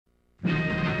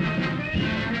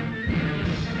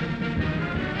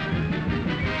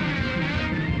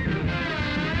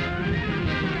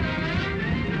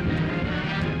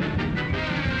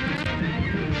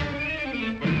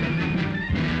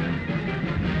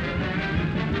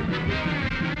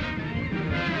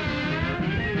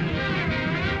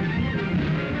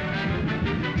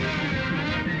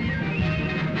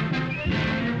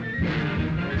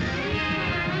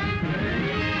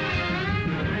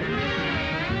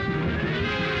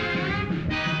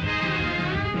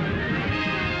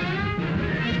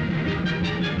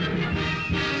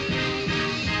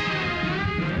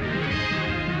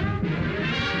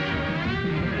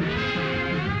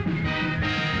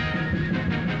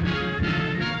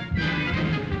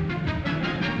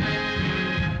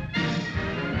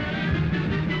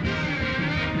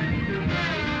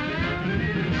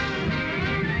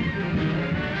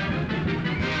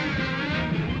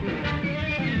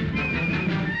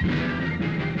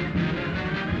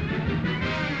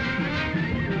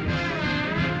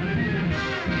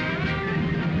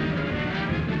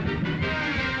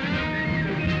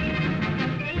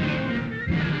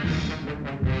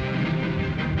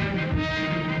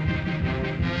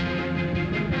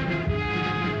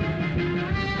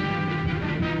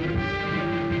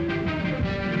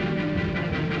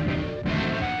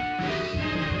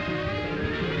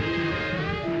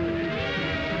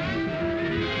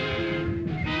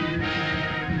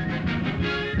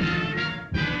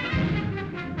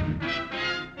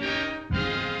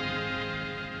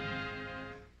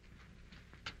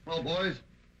boys.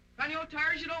 Got any old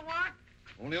tires you don't want?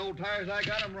 Only old tires I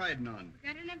got 'em riding on.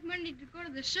 Got enough money to go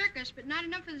to the circus, but not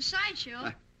enough for the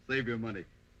sideshow. Save your money.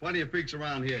 Plenty of freaks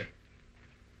around here.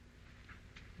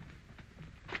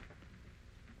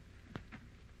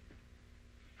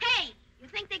 Hey, you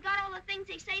think they got all the things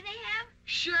they say they have?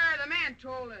 Sure, the man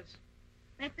told us.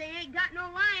 Bet they ain't got no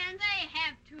lions. They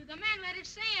have to. The man let us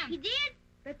see him. He did?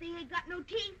 Bet they ain't got no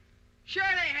teeth. Sure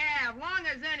they have, long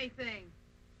as anything.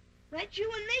 Let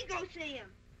you and me go see him.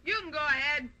 You can go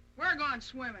ahead. We're going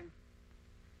swimming.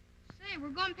 Say, we're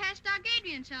going past Doc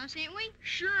Adrian's house, ain't we?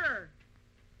 Sure.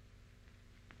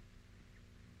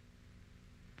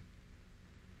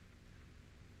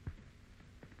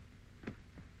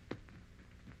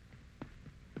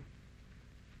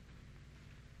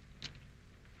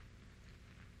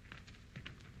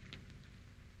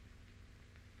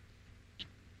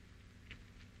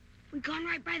 We gone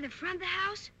right by the front of the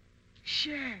house?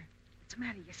 Sure. What's the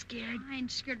matter? You scared? I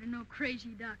ain't scared of no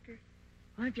crazy doctor.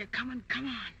 Well, if you're coming, come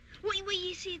on. Wait,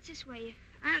 you see, it's this way. If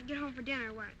I don't get home for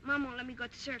dinner, what? Mom won't let me go to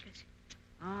the circus.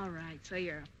 All right, so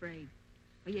you're afraid.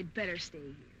 Well, you'd better stay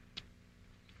here.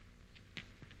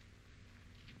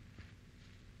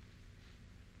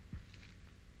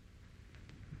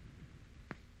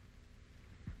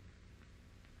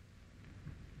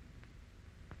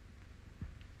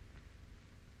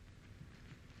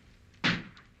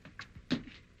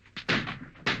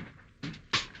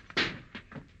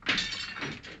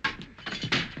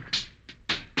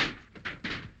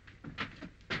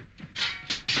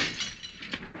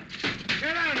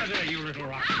 Get out of there, you little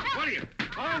rock. What are you?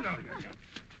 Oh, no, you.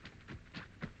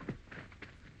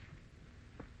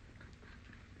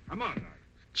 Come on, now.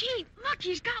 Gee, look,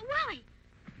 he's got Willie.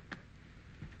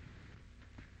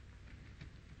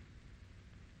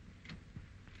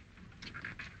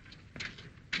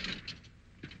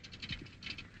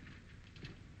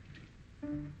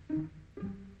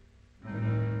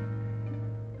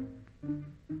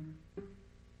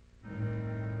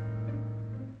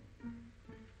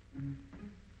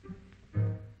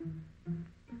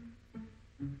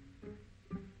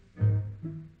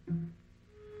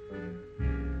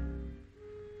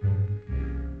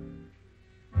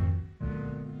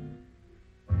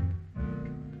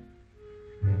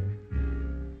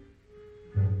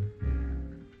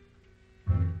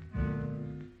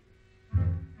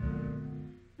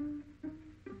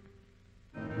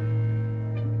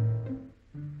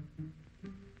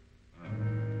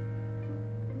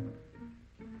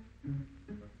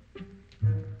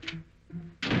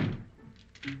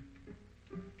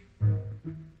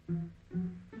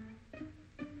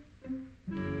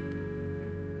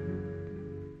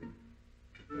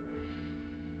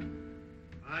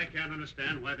 I can't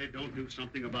understand why they don't do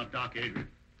something about Doc Adrian.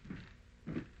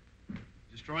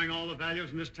 Destroying all the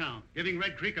values in this town, giving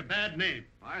Red Creek a bad name.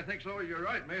 I think so. You're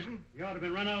right, Mason. He ought to have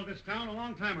been run out of this town a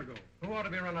long time ago. Who ought to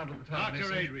be run out of the town, Dr.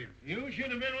 Mason? Adrian. You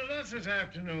should have been with us this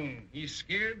afternoon. He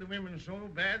scared the women so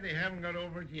bad they haven't got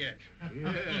over it yet.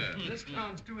 Yeah. This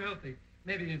town's too healthy.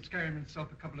 Maybe he'd scare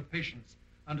himself a couple of patients.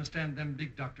 Understand them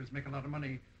big doctors make a lot of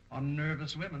money on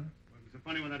nervous women. Well, it was so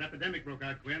funny when that epidemic broke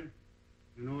out, Quinn.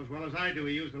 You know as well as I do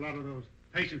he used a lot of those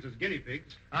patients as guinea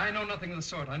pigs. I know nothing of the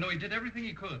sort. I know he did everything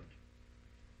he could.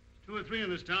 2 or 3 in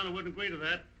this town who wouldn't agree to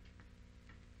that.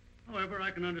 However,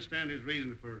 I can understand his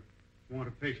reason for want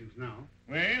of patients now.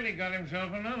 Well, he got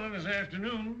himself another this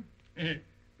afternoon.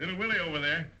 Little Willie over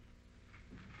there.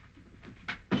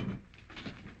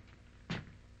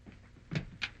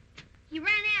 He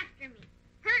ran after me,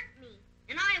 hurt me,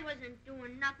 and I wasn't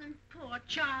doing nothing. Poor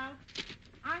child.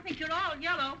 I think you're all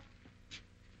yellow.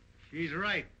 She's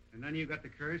right. And none of you got the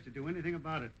courage to do anything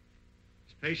about it.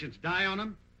 His patients die on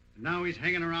him, and now he's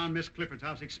hanging around Miss Clifford's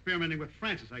house experimenting with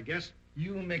Francis, I guess.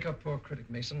 You make a poor critic,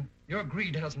 Mason. Your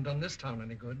greed hasn't done this town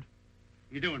any good.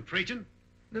 You doing preaching?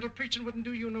 Little preaching wouldn't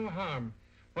do you no harm.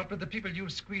 What with the people you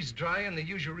squeeze dry and the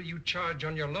usury you charge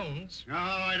on your loans? No,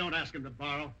 I don't ask him to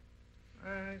borrow.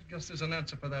 I guess there's an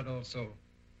answer for that also.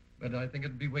 But I think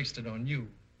it'd be wasted on you.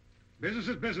 Business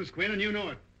is business, Quinn, and you know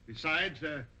it. Besides,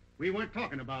 we weren't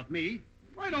talking about me.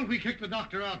 Why don't we kick the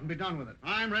doctor out and be done with it?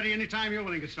 I'm ready any time you're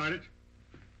willing to start it.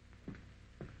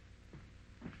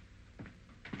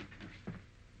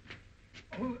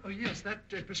 Oh, yes, that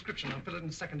prescription. I'll fill it in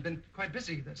a second. Been quite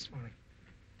busy this morning.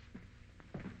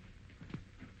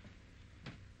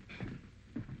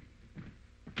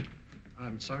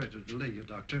 I'm sorry to delay you,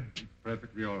 Doctor.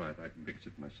 Perfectly all right. I can fix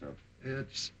it myself.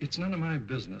 It's none of my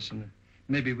business, and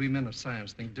maybe we men of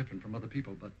science think different from other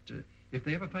people, but if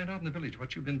they ever find out in the village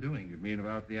what you've been doing... You mean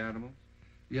about the animals?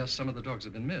 Yes, some of the dogs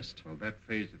have been missed. Well, that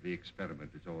phase of the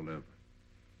experiment is all over.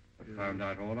 I found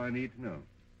out all I need to know.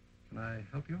 Can I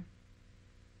help you? Do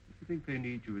you think they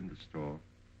need you in the store?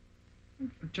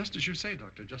 Just as you say,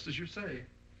 Doctor, just as you say.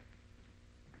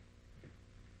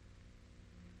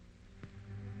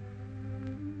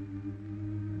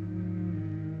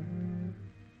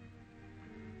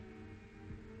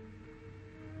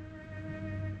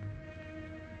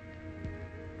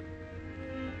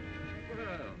 Well,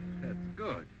 that's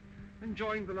good.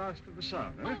 Enjoying the last of the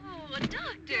sun, huh? Oh,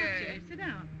 Doctor. Sit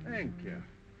down. Thank you.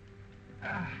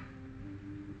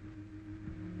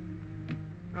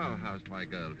 Oh, how's my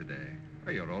girl today? Oh,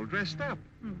 you're all dressed up.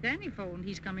 Danny phoned.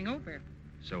 He's coming over.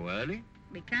 So early?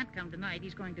 He can't come tonight.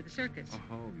 He's going to the circus.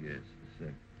 Oh, yes, the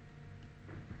circus.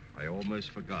 I almost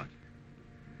forgot.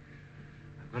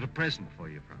 I've got a present for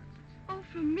you, Francis. Oh,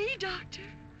 for me, Doctor?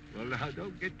 Well, now,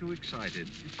 don't get too excited.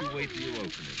 Just you wait till you open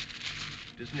it.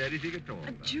 It isn't anything at all.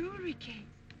 A though. jewelry case.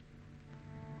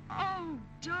 Oh,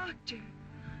 Doctor.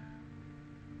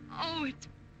 Oh, it's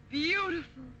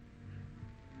beautiful.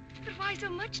 But why so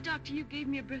much, Doctor? You gave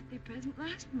me a birthday present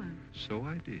last month. So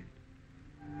I did.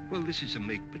 Well, this is a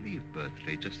make-believe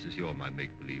birthday, just as you're my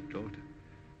make-believe daughter.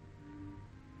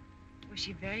 Was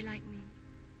she very like me?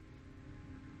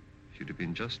 She'd have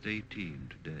been just 18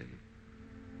 today.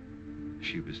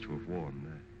 She was to have worn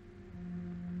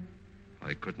that.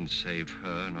 I couldn't save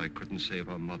her, and I couldn't save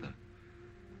her mother.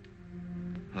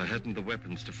 I hadn't the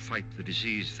weapons to fight the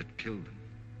disease that killed them,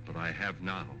 but I have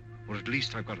now, or at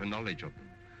least I've got a knowledge of them.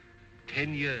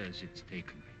 10 years it's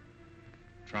taken me.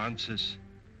 Francis,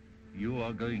 you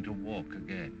are going to walk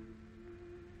again.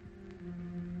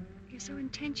 You're so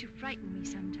intense you frighten me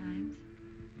sometimes.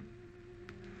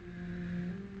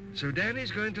 So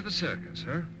Danny's going to the circus,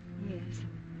 huh? Yes.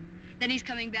 Then he's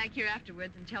coming back here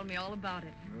afterwards and tell me all about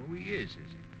it. Oh, he is he?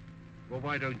 Well,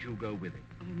 why don't you go with him?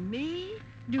 Oh, me?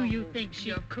 Do you think she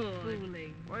you're could?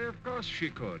 Fooling. Why, of course she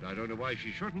could. I don't know why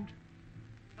she shouldn't.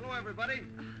 Hello, everybody.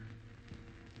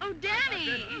 Oh,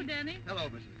 Danny! Oh, Danny. Hello,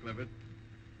 Mrs. Clifford.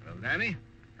 Well, Danny,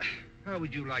 how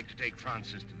would you like to take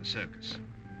Frances to the circus?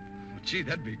 Well, gee,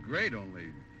 that'd be great,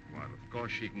 only... Well, of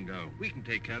course she can go. We can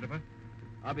take care of her.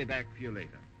 I'll be back for you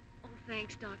later. Oh,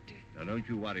 thanks, Doctor. Now, don't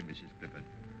you worry, Mrs. Clifford.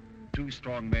 2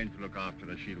 strong men to look after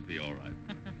her. She'll be all right.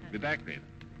 Be back later.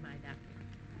 Bye, Doctor.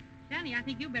 Danny, I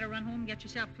think you better run home and get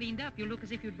yourself cleaned up. You look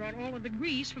as if you'd brought all of the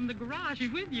grease from the garage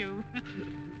with you.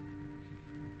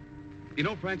 You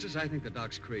know, Francis, I think the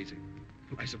doc's crazy.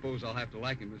 I suppose I'll have to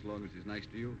like him as long as he's nice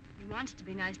to you. He wants to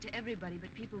be nice to everybody,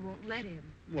 but people won't let him.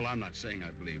 Well, I'm not saying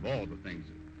I believe all the things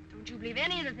that... Don't you believe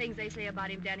any of the things they say about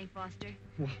him, Danny Foster?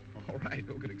 Well, all right,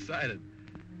 don't get excited.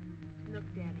 Look,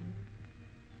 Danny,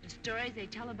 the stories they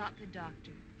tell about the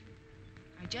doctor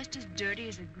are just as dirty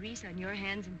as the grease on your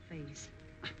hands and face.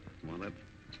 Well, that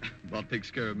about takes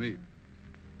care of me.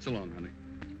 So long, honey.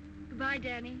 Goodbye,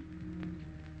 Danny.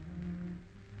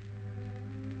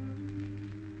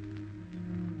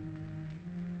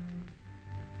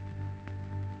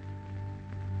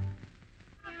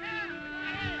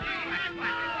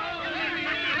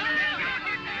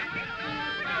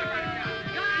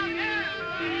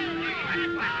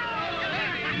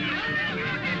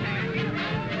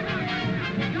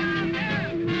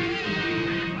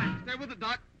 Stay with it,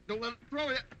 Doc. Don't let it throw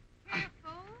you.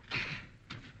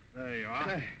 There you are.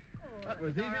 Hey, that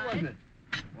was easy, wasn't it?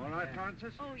 All right,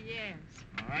 Francis? Oh, yes.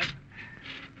 All right.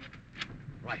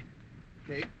 Right.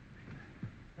 Okay.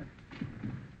 Well,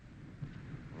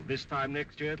 this time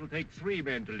next year, it'll take 3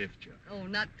 men to lift you. Oh,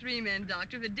 not 3 men,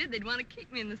 Doctor. If it did, they'd want to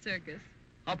kick me in the circus.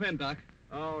 Hop in, Doc.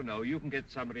 Oh, no, you can get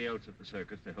somebody else at the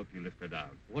circus to help you lift her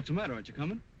down. What's the matter? Aren't you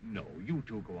coming? No, you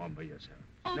 2 go on by yourself.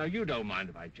 Oh. Now, you don't mind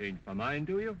if I change my mind,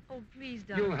 do you? Oh, please,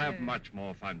 Doctor. You'll have much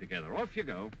more fun together. Off you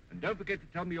go. And don't forget to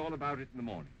tell me all about it in the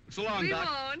morning. So long, We Doc.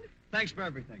 won't. Thanks for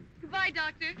everything. Goodbye,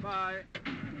 Doctor. Bye.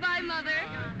 Goodbye, Mother.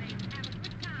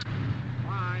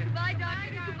 Bye. Goodbye,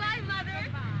 Doctor. Goodbye,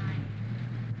 Mother.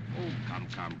 Oh,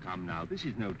 come now. This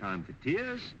is no time for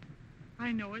tears.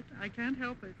 I know it. I can't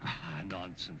help it. Ah,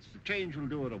 nonsense. The change will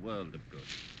do it a world of good.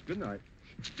 Good night.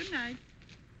 Good night.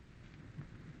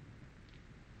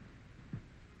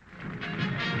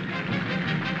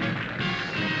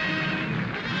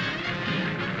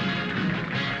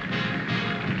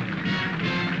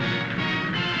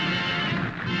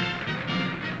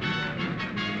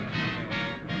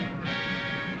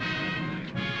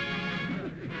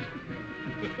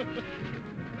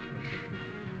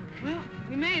 Well,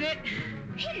 we made it.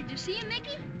 Hey, did you see him,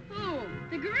 Mickey? Who?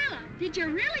 The gorilla. Did you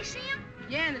really see him?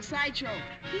 Yeah, in the sideshow.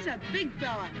 He's a big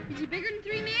fella. Is he bigger than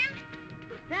 3 men?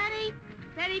 That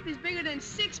ape is bigger than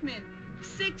 6 men.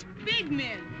 6 big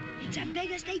men. It's the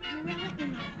biggest ape gorilla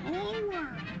in the whole world.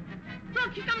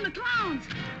 Look, here come the clowns.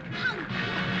 Oh.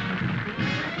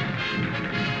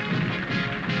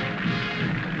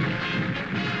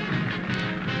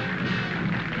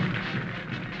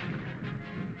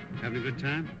 having a good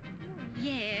time?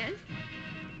 Yes.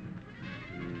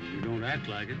 You don't act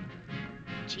like it.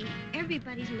 Gee,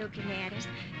 everybody's looking at us.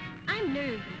 I'm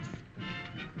nervous.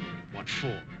 What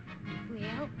for?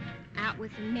 Well, out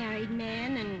with a married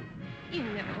man and, you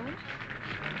know.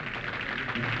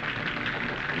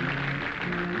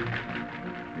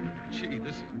 Gee,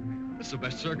 this is the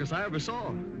best circus I ever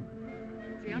saw.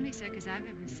 It's the only circus I've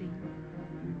ever seen.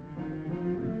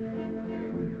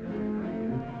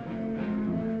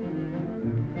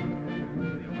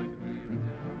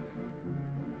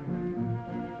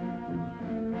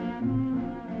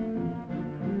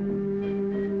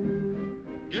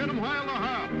 Get him while the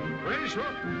hop. Race hook.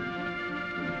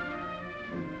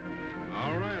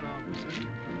 All right, officer.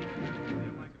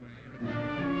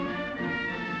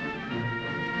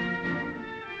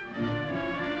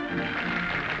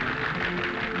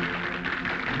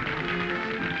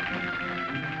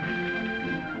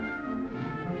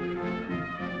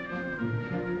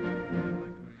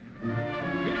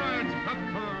 Peanuts,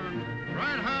 popcorn,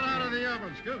 right hot out of the oven.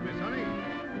 Excuse me, sonny.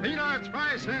 Peanuts,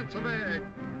 5 cents a bag.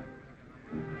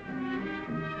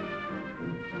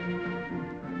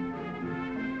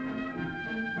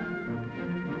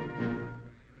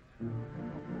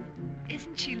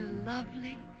 Isn't she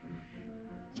lovely?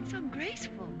 She's so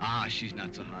graceful. Ah, she's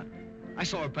not so hot. I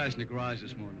saw her pass in the garage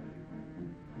this morning.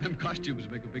 Them costumes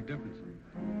make a big difference.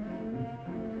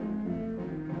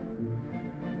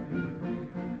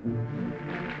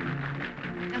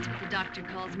 That's what the doctor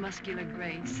calls muscular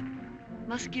grace.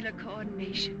 Muscular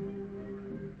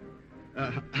coordination.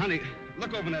 Honey,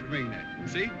 look over that ring there.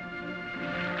 See?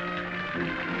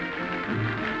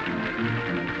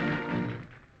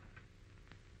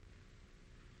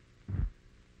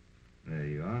 There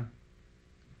you are.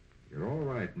 You're all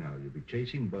right now. You'll be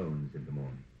chasing bones in the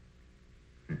morning.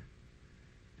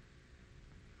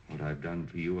 What I've done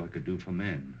for you, I could do for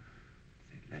men.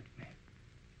 If they'd let me.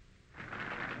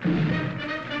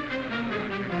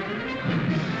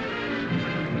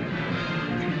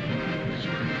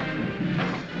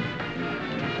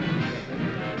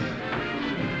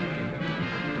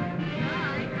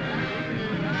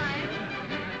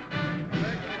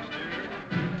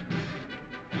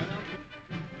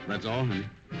 That's all, honey.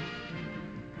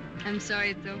 I'm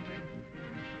sorry it's over.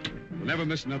 We'll never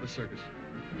miss another circus.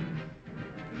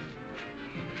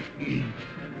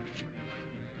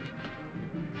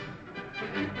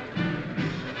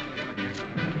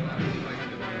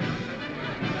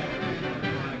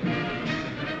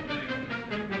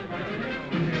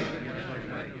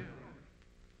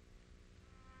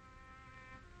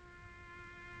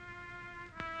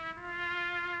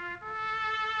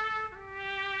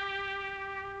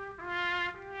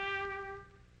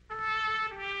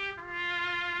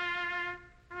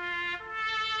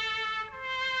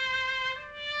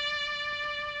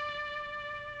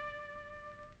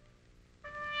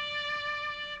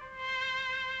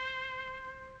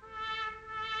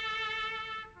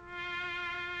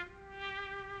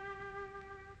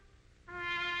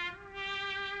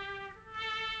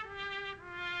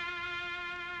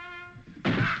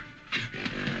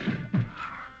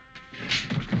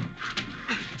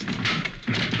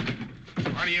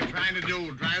 What are you trying to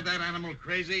do? Drive that animal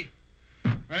crazy?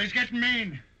 Well, he's getting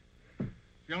mean. It's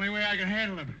the only way I can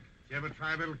handle him. You ever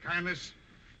try a little kindness?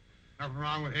 Nothing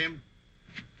wrong with him.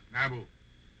 Nabu.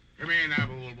 Come here,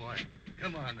 Nabu, old boy.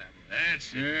 Come on, Nabu.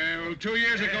 That's it. Yeah, well, 2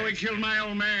 years ago, he killed my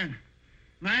old man.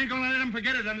 And I ain't gonna let him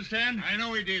forget it, understand? I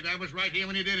know he did. I was right here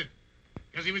when he did it.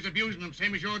 Because he was abusing him,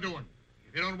 same as you're doing.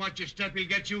 If you don't watch your step, he'll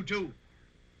get you, too.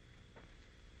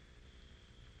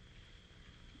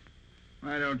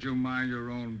 Why don't you mind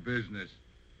your own business?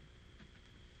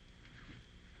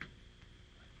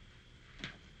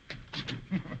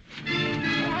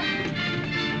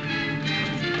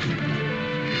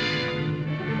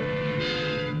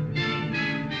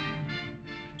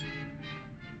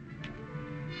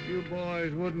 You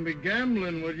boys wouldn't be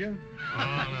gambling, would you?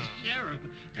 Oh, no. Sheriff,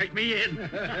 take me in.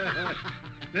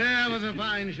 That was a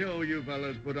fine show you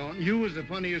fellas put on. You was the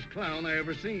funniest clown I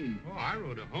ever seen. Oh, I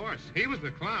rode a horse. He was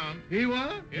the clown. He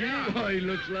was? Yeah. Oh, he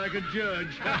looks like a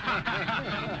judge.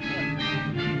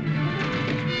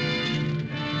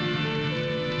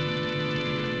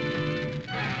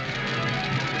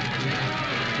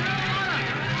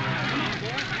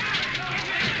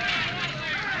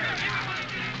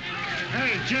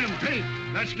 Hey, Jim, Pete,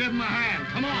 let's give him a hand.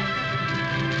 Come on.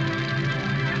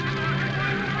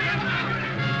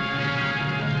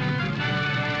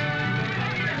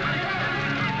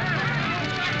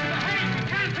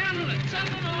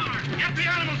 Get the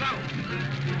animals out!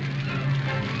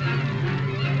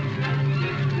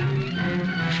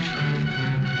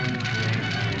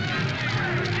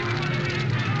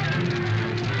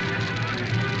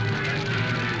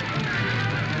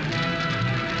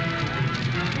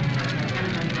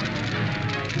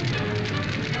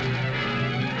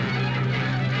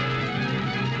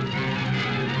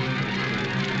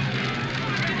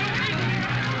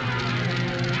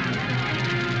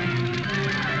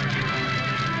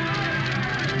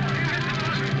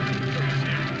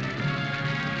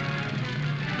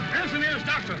 Hanson here's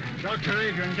doctor. Dr.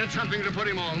 Adrian, get something to put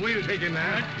him on. We'll take him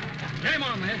there. Get him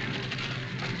on there.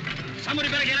 Somebody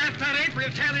better get after that ape or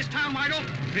he'll tear this town wide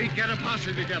open. Pete, get a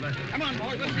posse together. Come on,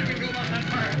 boys. Let's see what we can do about that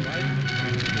fire.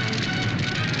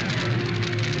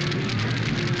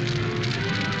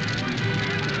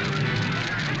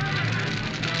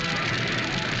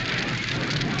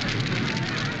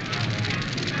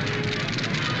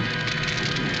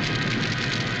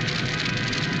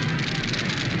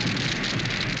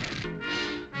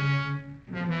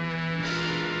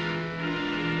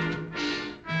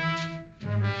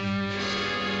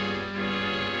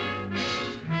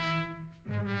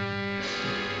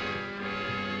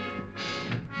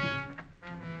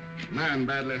 Man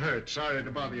badly hurt. Sorry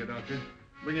to bother you, Doctor.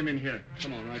 Bring him in here.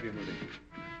 Come on, right in with him.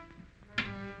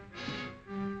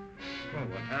 Well,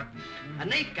 what happened?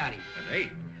 An ape got him. An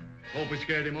ape? Hope we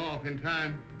scared him off in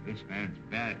time. This man's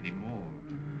badly mauled.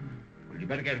 Well, you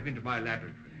better get him into my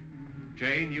laboratory.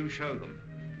 Jane, you show them.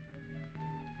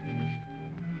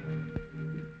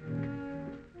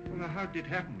 Well, now, how did it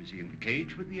happen? Was he in the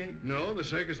cage with the ape? No, the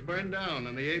circus burned down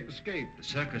and the ape escaped. The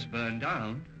circus burned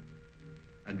down?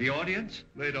 And the audience?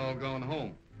 They'd all gone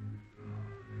home.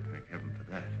 Thank heaven for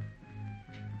that.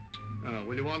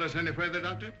 Will you want us any further,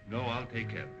 Doctor? No, I'll take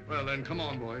care of it. Well, then, come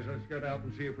on, boys. Let's get out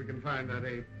and see if we can find that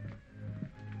ape.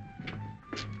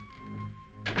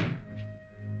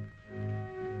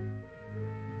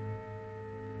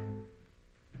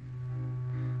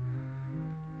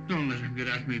 Don't let him get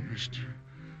at me, mister.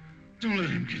 Don't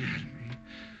let him get at me.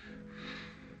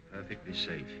 Perfectly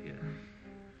safe here.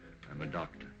 I'm a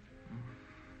doctor.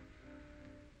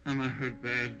 Am I hurt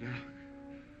bad, Doc?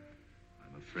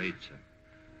 I'm afraid so.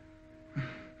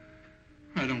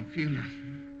 I don't feel it.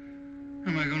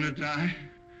 Am I going to die?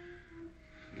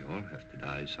 We all have to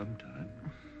die sometime.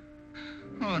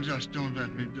 Oh, just don't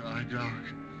let me die, Doc.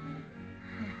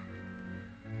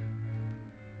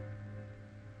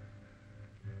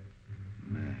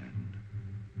 Man.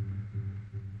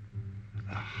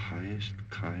 The highest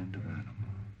kind of animal.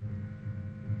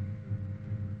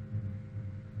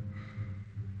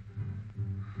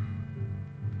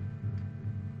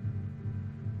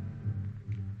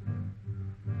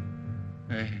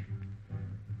 Hey,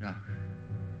 Doc.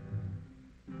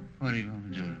 What are you going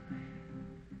to do to me?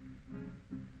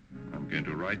 I'm going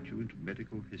to write you into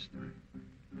medical history.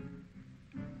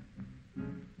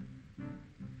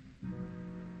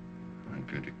 I'm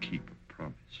going to keep a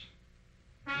promise.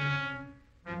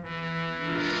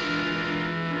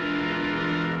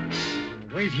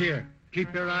 Wait here.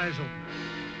 Keep your eyes open.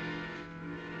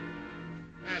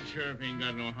 That sheriff ain't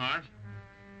got no heart.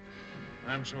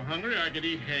 I'm so hungry I could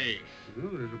eat hay. Well,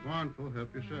 there's a barn full.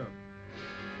 Help yourself.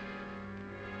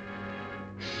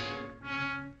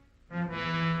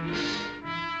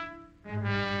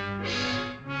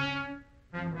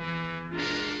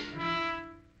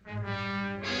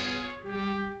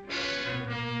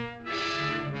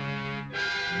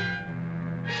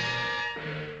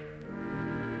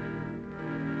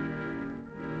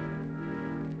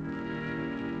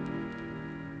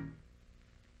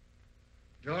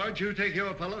 George, you take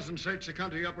your fellows and search the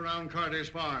country up around Carter's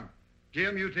farm.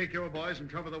 Jim, you take your boys and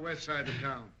cover the west side of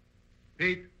town.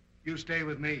 Pete, you stay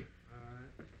with me. All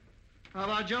right. How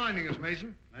about joining us,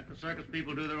 Mason? Let the circus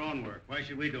people do their own work. Why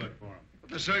should we do it for them?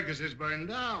 The circus is burned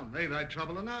down. They've had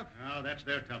trouble enough. Oh, that's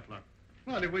their tough luck.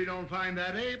 Well, if we don't find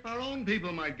that ape, our own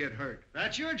people might get hurt.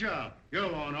 That's your job. You're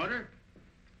law and order.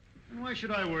 And why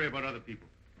should I worry about other people?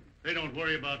 They don't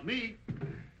worry about me.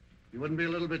 You wouldn't be a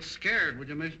little bit scared, would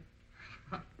you, Mason?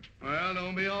 Well,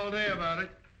 don't be all day about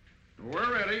it.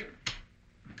 We're ready.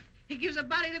 It gives a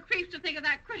body the creeps to think of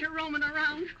that critter roaming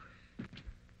around.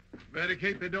 Better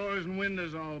keep the doors and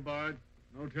windows all barred.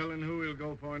 No telling who he'll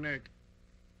go for next.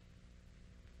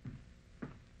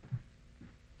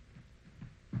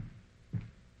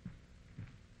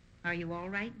 Are you all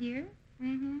right, dear?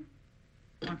 Mm-hmm.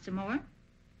 Want some more?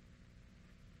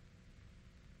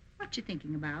 What you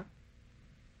thinking about?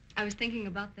 I was thinking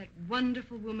about that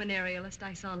wonderful woman aerialist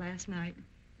I saw last night.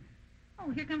 Oh,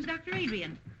 here comes Dr.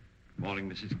 Adrian. Morning,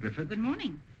 Mrs. Clifford. Good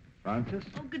morning. Francis?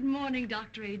 Oh, good morning,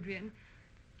 Dr. Adrian.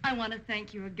 I want to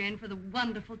thank you again for the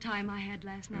wonderful time I had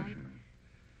last night.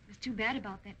 It was too bad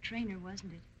about that trainer,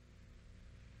 wasn't it?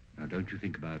 Now, don't you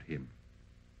think about him.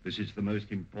 This is the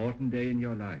most important day in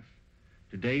your life.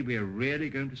 Today, we are really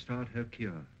going to start her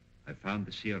cure. I found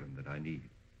the serum that I need.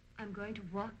 I'm going to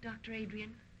walk, Dr.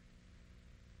 Adrian.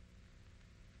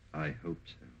 I hope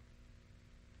so.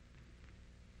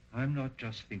 I'm not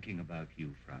just thinking about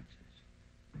you, Francis,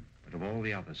 but of all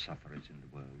the other sufferers in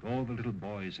the world, all the little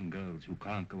boys and girls who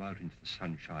can't go out into the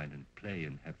sunshine and play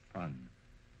and have fun,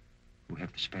 who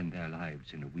have to spend their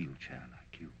lives in a wheelchair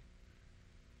like you.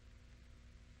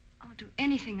 I'll do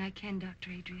anything I can,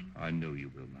 Dr. Adrian. I know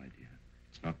you will, my dear.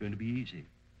 It's not going to be easy.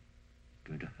 It's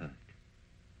going to hurt.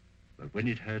 But when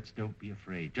it hurts, don't be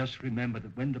afraid. Just remember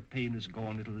that when the pain is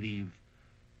gone, it'll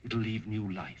leave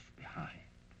new life behind.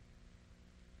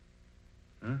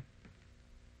 Huh?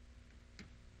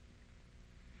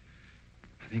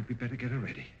 I think we'd better get her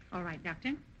ready. All right,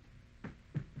 Doctor.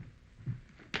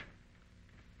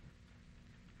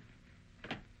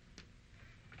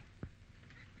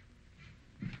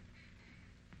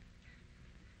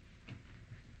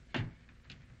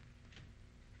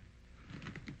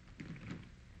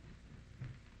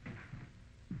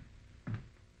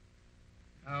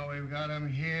 Now, we've got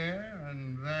him here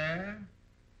and there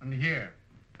and here.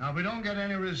 Now, if we don't get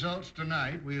any results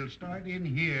tonight, we'll start in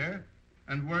here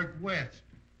and work west.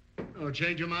 Oh,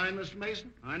 change your mind, Mr.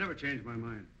 Mason? I never changed my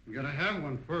mind. You gotta have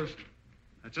one first.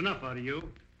 That's enough out of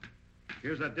you.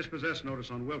 Here's that dispossessed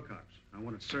notice on Wilcox. I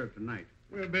want it served tonight.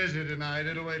 We're busy tonight.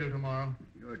 It'll wait till tomorrow.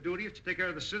 Your duty is to take care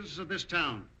of the citizens of this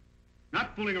town,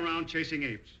 not fooling around chasing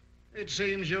apes. It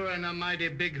seems you're in a mighty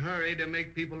big hurry to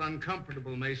make people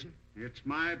uncomfortable, Mason. It's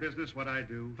my business what I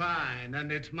do. Fine,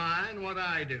 and it's mine what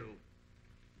I do.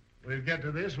 We'll get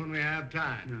to this when we have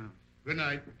time. No. Good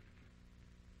night.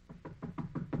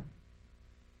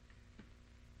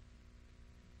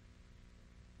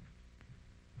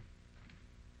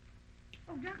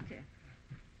 Oh, Doctor.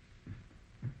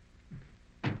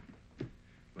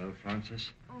 Well,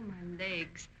 Francis? Oh, my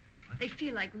legs. They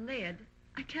feel like lead.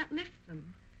 I can't lift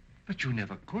them. But you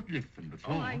never could lift them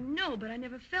before. Oh, I know, but I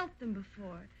never felt them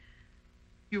before.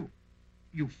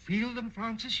 You feel them,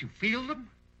 Francis? You feel them?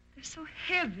 They're so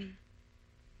heavy.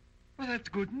 Well, that's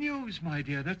good news, my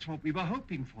dear. That's what we were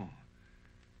hoping for.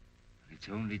 But it's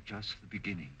only just the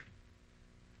beginning.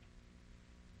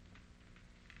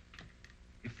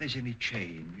 If there's any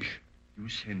change, you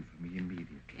send for me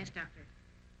immediately. Yes, Doctor.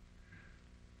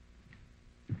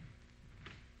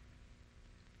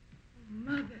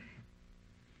 Mother.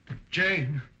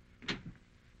 Jane.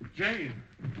 Jane!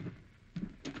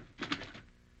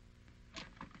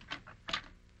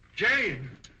 Jane!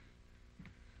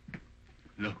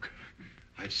 Look,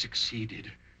 I've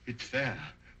succeeded. It's there.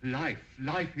 Life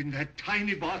in that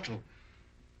tiny bottle.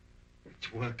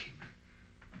 It's working.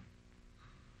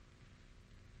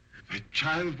 The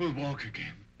child will walk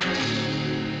again.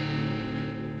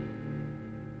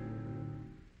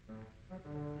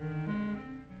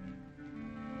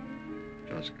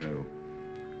 Just go.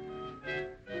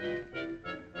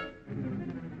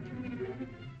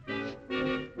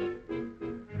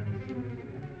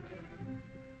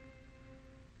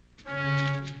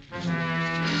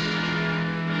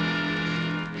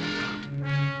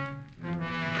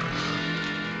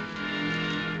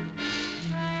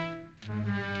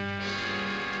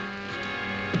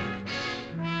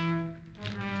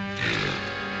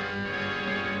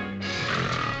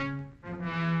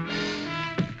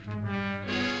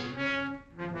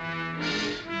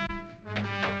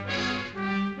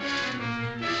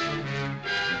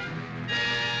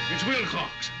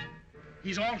 Wilcox.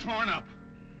 He's all torn up.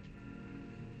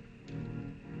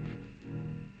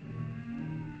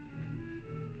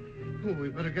 Oh, we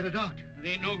better get a doctor. It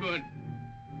ain't no good.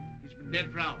 He's been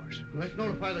dead for hours. Let's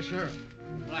notify the sheriff.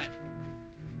 Right.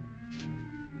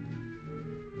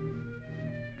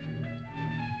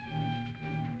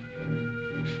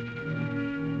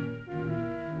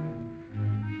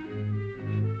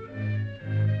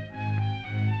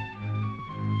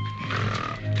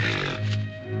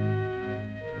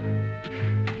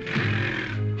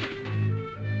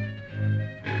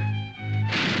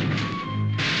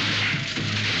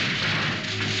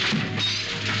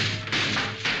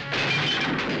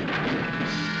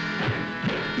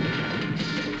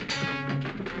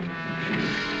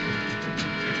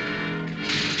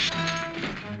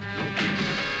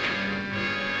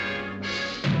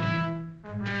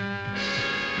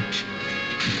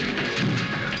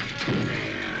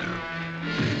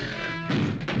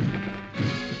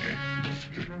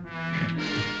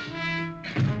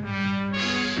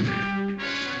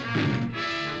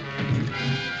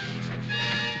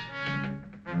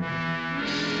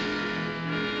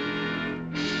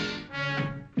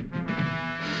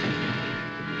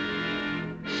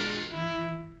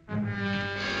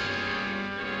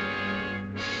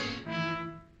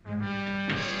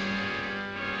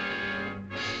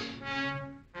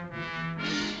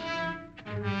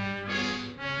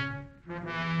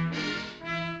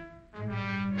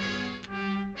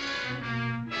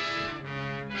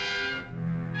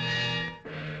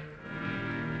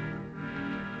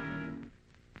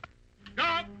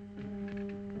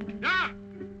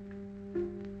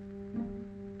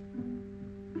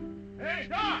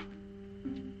 Doc!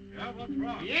 Yeah, what's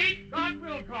wrong? He ain't Doc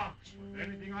Wilcox. Is there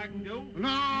anything I can do?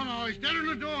 No, he's dead on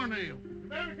the doornail. You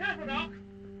better be careful, Doc.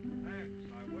 Thanks,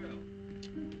 I will.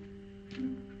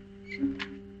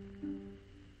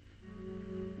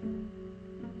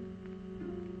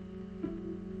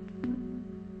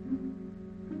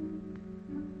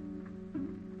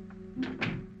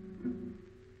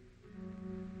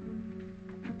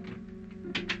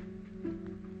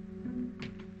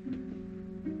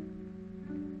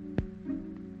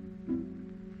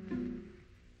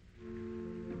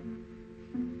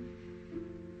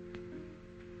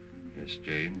 Yes,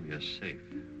 Jane, we are safe.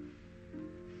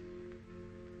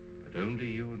 But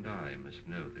only you and I must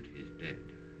know that he's dead.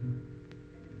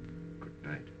 Good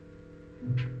night.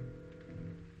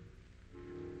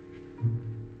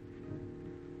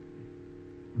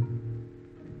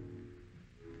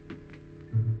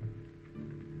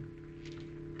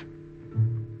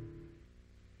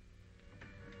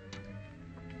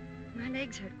 My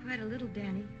legs hurt quite a little,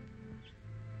 Danny.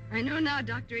 I know now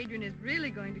Dr. Adrian is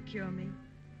really going to cure me.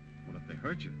 What if they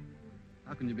hurt you?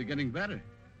 How can you be getting better?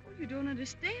 Oh, you don't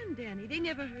understand, Danny. They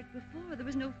never hurt before. There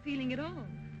was no feeling at all.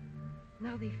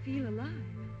 Now they feel alive.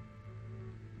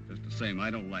 Just the same, I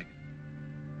don't like it.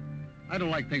 I don't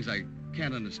like things I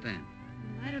can't understand.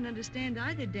 Well, I don't understand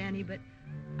either, Danny, but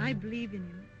I believe in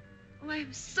him. Oh, I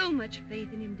have so much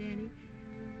faith in him, Danny.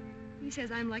 He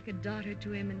says I'm like a daughter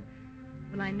to him, and,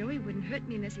 well, I know he wouldn't hurt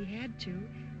me unless he had to.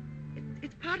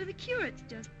 It's part of the cure. It's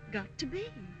just got to be.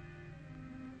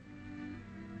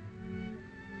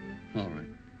 All right.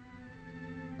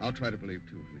 I'll try to believe,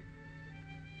 too, honey.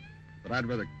 But I'd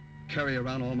rather carry you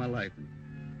around all my life than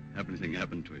have anything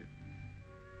happen to you.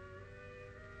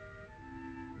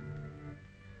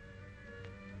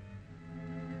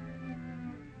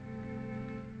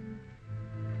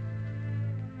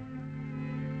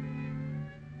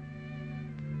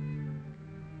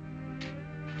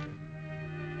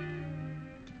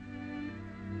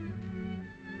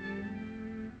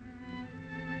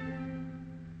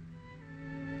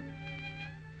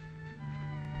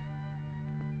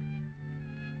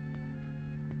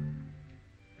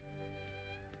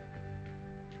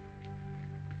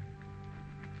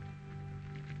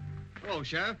 Hello,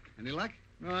 Sheriff. Any luck?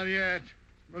 Not yet,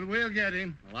 but we'll get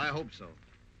him. Well, I hope so.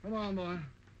 Come on, boy.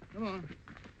 Come on.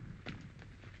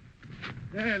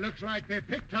 There, looks like they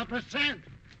picked up a scent.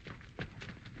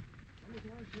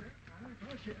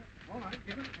 All right,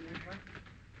 give it.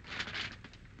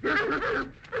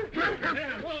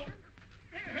 There, whoa.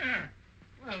 There.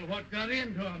 Well, what got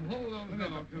into him? Hold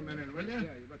on for a minute, will you? Yeah,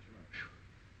 you betcha.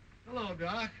 Hello,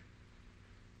 Doc.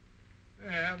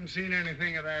 I haven't seen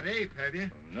anything of that ape, have you?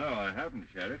 Well, no, I haven't,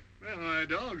 Sheriff. Well, my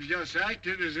dogs just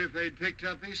acted as if they'd picked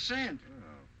up his scent.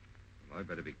 Oh. Well, I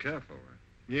better be careful.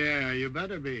 Yeah, you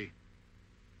better be.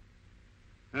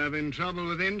 Having trouble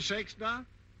with insects, Doc?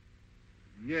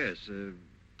 Yes,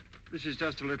 this is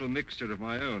just a little mixture of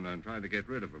my own I'm trying to get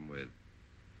rid of them with.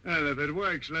 Well, if it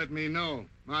works, let me know.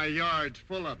 My yard's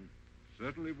full of them.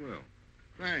 Certainly will.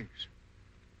 Thanks.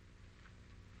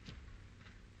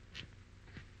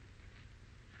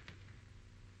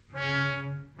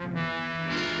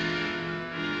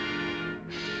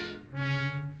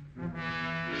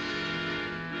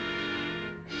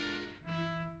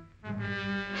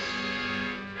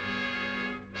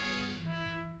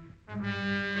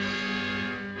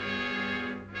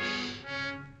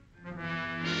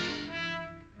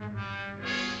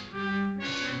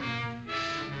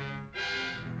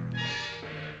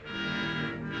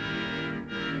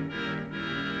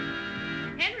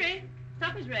 Henry,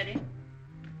 supper's ready.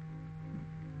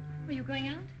 Were you going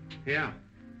out? Yeah.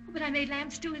 Oh, but I made lamb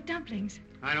stew with dumplings.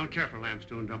 I don't care for lamb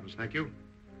stew and dumplings, thank you.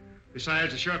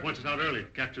 Besides, the sheriff wants us out early to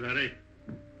capture that ape.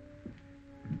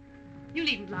 You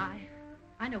needn't lie.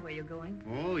 I know where you're going.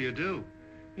 Oh, you do?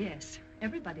 Yes,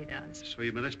 everybody does. So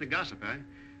you've been listening to gossip, eh?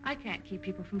 I can't keep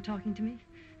people from talking to me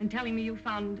and telling me you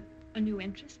found a new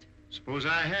interest. Suppose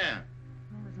I have.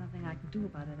 Well, there's nothing I can do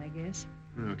about it, I guess.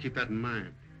 Oh, keep that in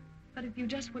mind. But if you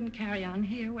just wouldn't carry on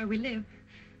here where we live,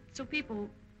 so people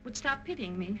would stop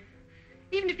pitying me,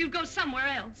 even if you'd go somewhere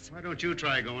else. Why don't you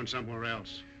try going somewhere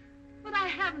else? But I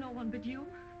have no one but you.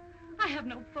 I have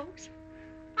no folks.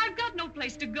 I've got no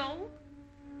place to go.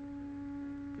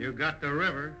 You got the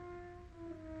river.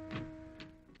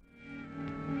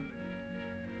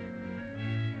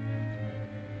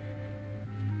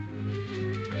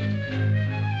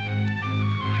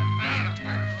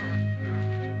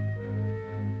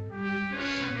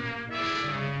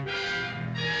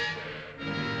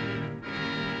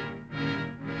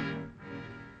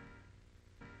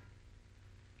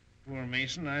 Poor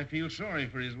Mason, I feel sorry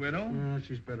for his widow. Oh,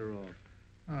 she's better off.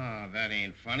 Oh, that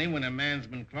ain't funny when a man's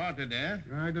been clawed to death.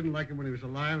 I didn't like him when he was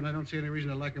alive, and I don't see any reason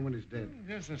to like him when he's dead.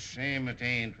 Just the same, it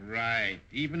ain't right,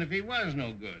 even if he was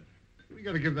no good. We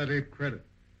gotta give that ape credit.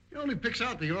 He only picks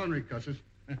out the ornery cusses.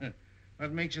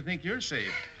 What makes you think you're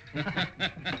safe?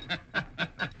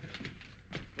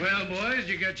 Well, boys,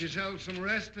 you got yourselves some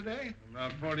rest today?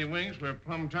 About 40 wings. We're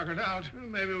plumb tuckered out. Well,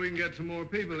 maybe we can get some more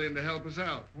people in to help us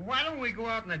out. Why don't we go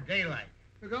out in the daylight?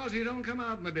 Because he don't come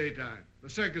out in the daytime. The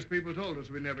circus people told us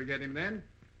we'd never get him then.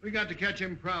 We got to catch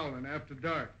him prowling after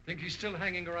dark. Think he's still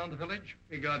hanging around the village?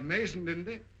 He got Mason, didn't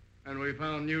he? And we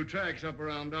found new tracks up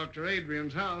around Dr.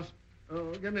 Adrian's house.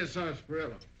 Oh, give me a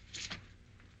sarsaparilla.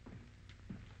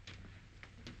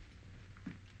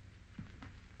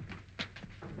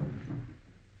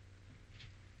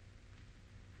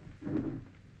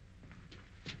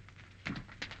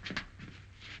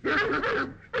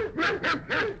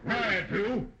 Quiet,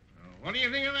 you. What do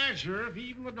you think of that, Sheriff?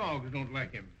 Even the dogs don't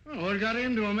like him. Well, what got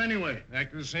into him anyway?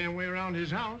 Acting the same way around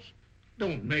his house.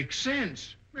 Don't make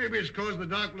sense. Maybe it's because the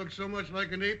doc looks so much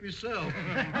like an ape himself.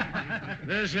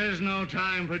 This is no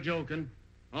time for joking.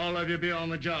 All of you be on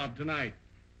the job tonight.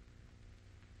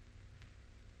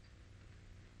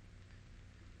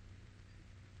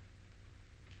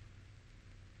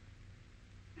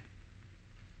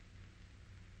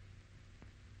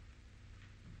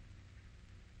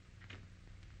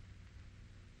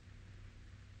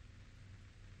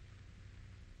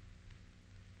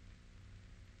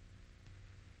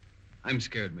 I'm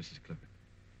scared, Mrs. Clifford.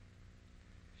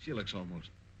 She looks almost...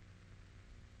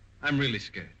 I'm really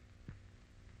scared.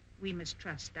 We must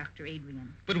trust Dr.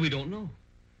 Adrian. But we don't know.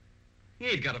 He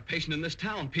ain't got a patient in this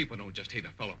town. People don't just hate a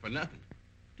fellow for nothing.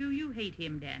 Do you hate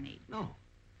him, Danny? No.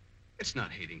 It's not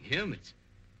hating him.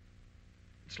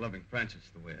 It's loving Frances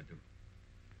the way I do.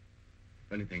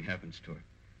 If anything happens to her,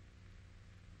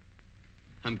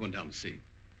 I'm going down to see him.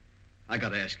 I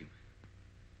gotta ask him.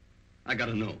 I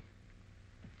gotta know.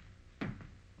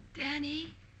 Danny?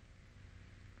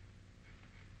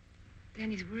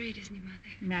 Danny's worried, isn't he, Mother?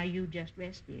 Now you just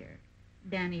rest, dear.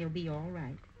 Danny'll be all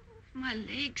right. If my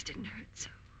legs didn't hurt so.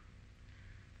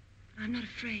 But I'm not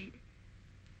afraid.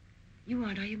 You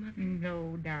aren't, are you, Mother?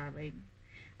 No, darling.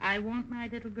 I want my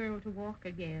little girl to walk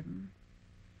again.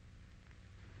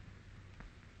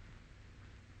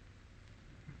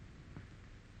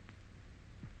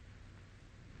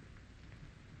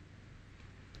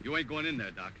 You ain't going in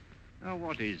there, Doc. Now,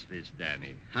 what is this,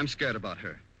 Danny? I'm scared about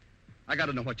her. I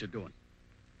gotta know what you're doing.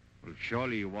 Well,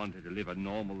 surely you want her to live a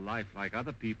normal life like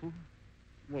other people.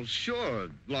 Well, sure, as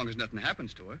long as nothing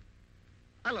happens to her.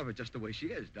 I love her just the way she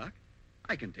is, Doc.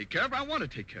 I can take care of her. I want to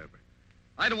take care of her.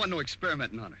 I don't want no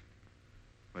experimenting on her.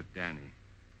 But, Danny,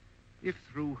 if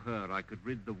through her I could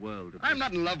rid the world of I'm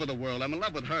not in love with the world. I'm in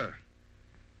love with her.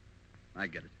 I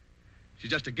get it. She's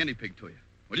just a guinea pig to you.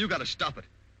 Well, you gotta stop it.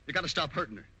 You gotta stop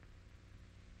hurting her.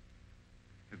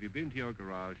 Have you been to your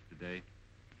garage today?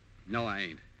 No, I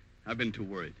ain't. I've been too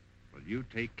worried. Well, you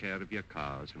take care of your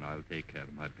cars, and I'll take care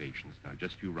of my patients. Now,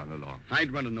 just you run along. I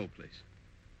ain't running no place.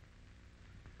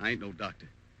 I ain't no doctor.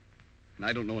 And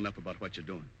I don't know enough about what you're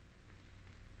doing.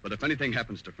 But if anything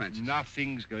happens to Frances...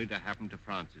 Nothing's going to happen to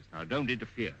Frances. Now, don't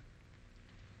interfere.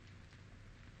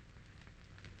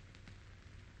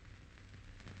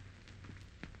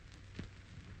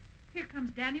 Here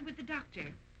comes Danny with the doctor.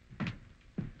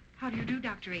 How do you do,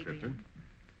 Dr. Adrian?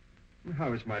 Clifton,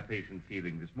 how is my patient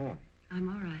feeling this morning? I'm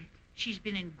all right. She's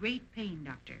been in great pain,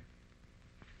 Doctor.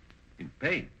 In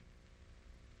pain?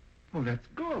 Oh, that's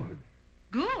good.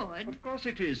 Good? Of course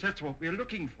it is. That's what we're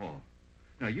looking for.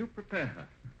 Now, you prepare her.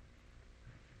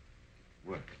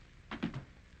 Work.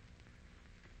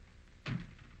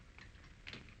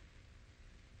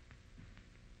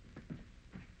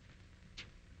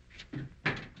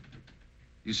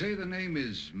 You say the name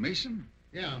is Mason?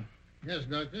 Yeah. Yes,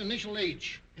 Doctor. Initial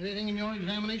H. Anything in your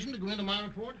examination to go into my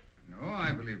report? No,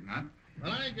 I believe not.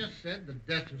 Well, I just said the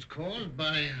death was caused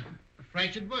by a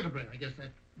fractured vertebrae. I guess that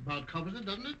about covers it,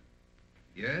 doesn't it?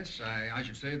 Yes, I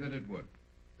should say that it would.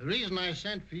 The reason I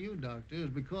sent for you, Doctor, is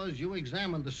because you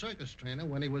examined the circus trainer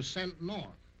when he was sent north.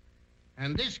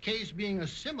 And this case being a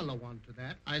similar one to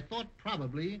that, I thought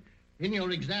probably in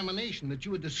your examination that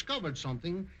you had discovered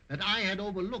something that I had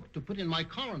overlooked to put in my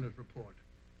coroner's report.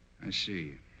 I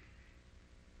see.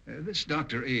 This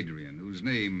Dr. Adrian, whose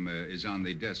name is on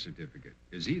the death certificate,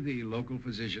 is he the local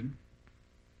physician?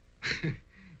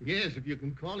 Yes, if you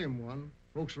can call him one.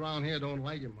 Folks around here don't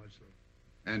like him much,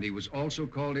 though. And he was also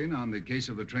called in on the case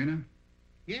of the trainer?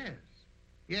 Yes.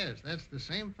 Yes, that's the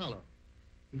same fellow.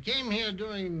 He came here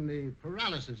during the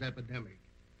paralysis epidemic.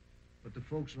 But the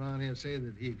folks around here say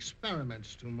that he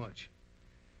experiments too much.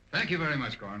 Thank you very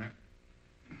much, Coroner.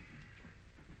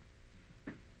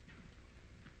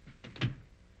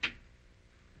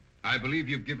 I believe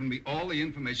you've given me all the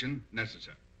information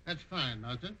necessary. That's fine,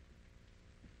 Doctor.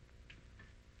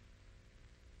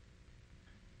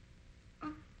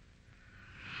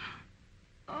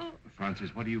 Oh,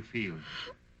 Francis, what do you feel?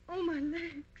 oh, my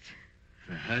legs.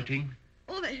 They're hurting?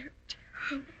 Oh, they hurt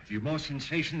terrible. Have you more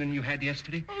sensation than you had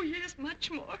yesterday? Oh, yes,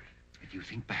 much more. Do you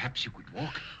think perhaps you could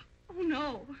walk? Oh,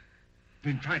 no.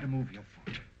 Then try to move your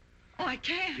foot. Oh, I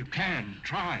can't. You can.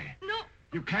 Try. No.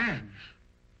 You can.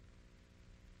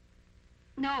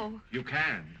 No. You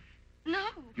can. No.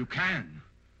 You can.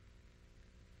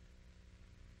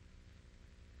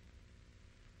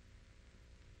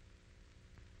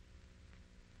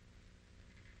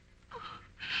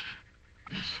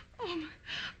 Oh,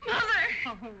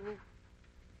 Mother.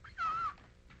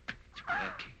 It's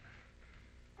working.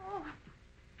 Oh.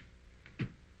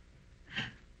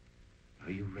 Now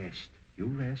you rest. You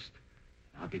rest.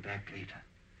 I'll be back later.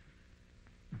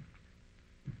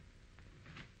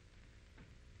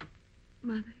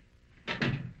 Mother.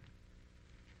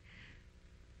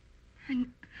 I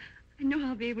know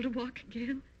I'll be able to walk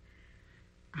again.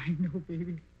 I know,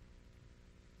 baby.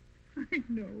 I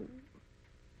know.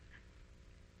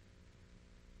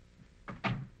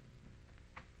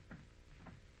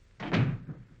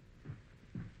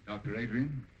 Dr.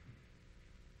 Adrian?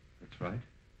 That's right.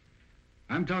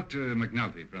 I'm Dr.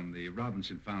 McNulty from the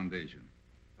Robinson Foundation.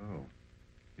 Oh,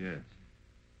 yes.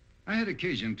 I had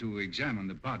occasion to examine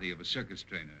the body of a circus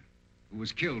trainer who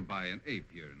was killed by an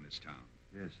ape here in this town.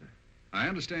 Yes, sir. I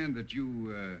understand that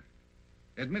you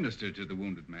administered to the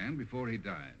wounded man before he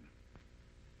died.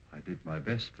 I did my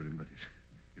best for him, but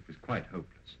it was quite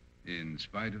hopeless. In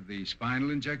spite of the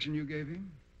spinal injection you gave him?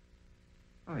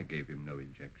 I gave him no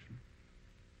injection.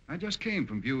 I just came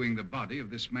from viewing the body of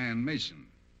this man, Mason,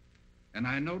 and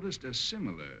I noticed a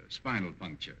similar spinal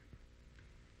puncture.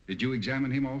 Did you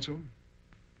examine him also?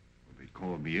 Well, they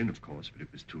called me in, of course, but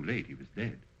it was too late. He was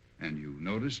dead. And you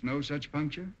noticed no such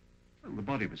puncture? Well, the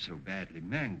body was so badly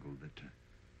mangled that...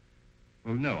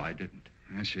 Well, no, I didn't.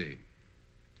 I see.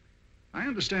 I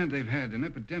understand they've had an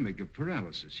epidemic of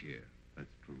paralysis here.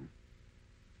 That's true.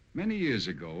 Many years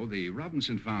ago, the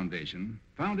Robinson Foundation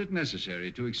found it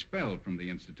necessary to expel from the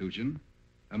institution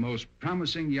a most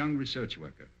promising young research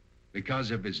worker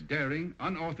because of his daring,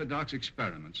 unorthodox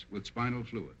experiments with spinal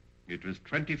fluid. It was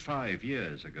 25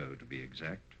 years ago, to be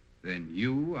exact. Then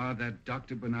you are that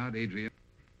Dr. Bernard Adrian,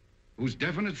 whose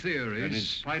definite theories... And in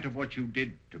spite of what you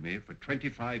did to me, for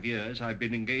 25 years, I've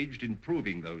been engaged in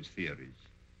proving those theories.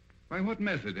 By what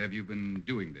method have you been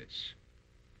doing this?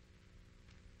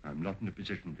 I'm not in a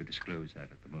position to disclose that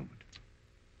at the moment.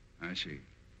 I see.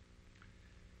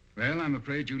 Well, I'm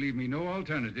afraid you leave me no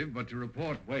alternative but to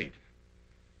report... Wait.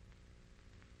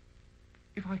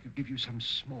 If I could give you some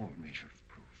small measure of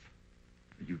proof,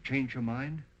 would you change your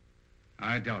mind?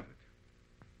 I doubt it.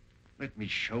 Let me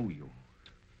show you.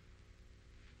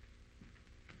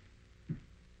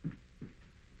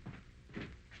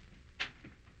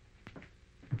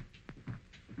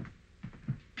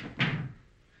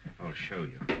 I'll show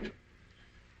you.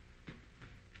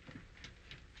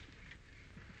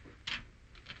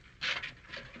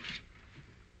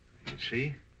 You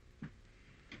see?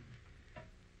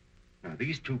 Now,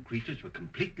 these two creatures were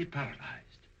completely paralyzed.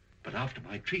 But after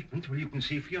my treatment, well, you can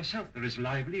see for yourself, they're as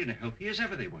lively and healthy as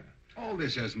ever they were. All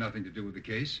this has nothing to do with the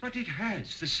case. But it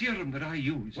has. The serum that I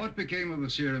used. What became of the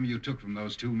serum you took from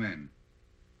those two men?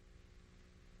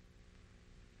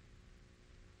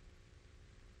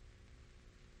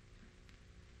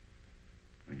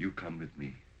 Now, you come with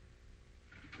me.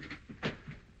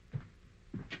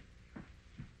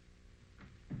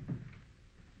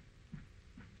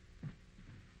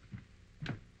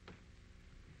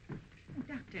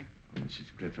 Doctor. Mrs.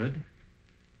 Clifford.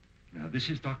 Now, this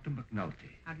is Dr. McNulty.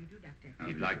 How do you do, Doctor?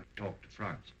 He'd like to talk to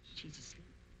Frances. She's asleep.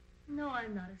 No,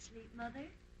 I'm not asleep, Mother.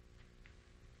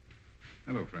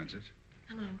 Hello, Frances.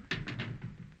 Hello.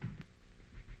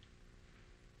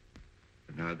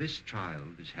 Now, this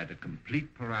child has had a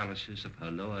complete paralysis of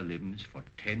her lower limbs for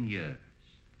 10 years.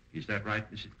 Is that right,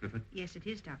 Mrs. Clifford? Yes, it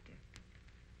is, Doctor.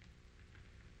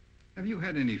 Have you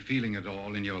had any feeling at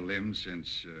all in your limbs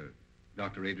since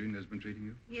Dr. Adrian has been treating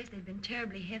you? Yes, they've been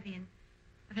terribly heavy, and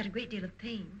I've had a great deal of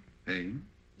pain. Pain?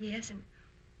 Yes, and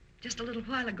just a little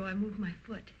while ago I moved my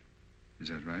foot. Is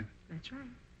that right? That's right.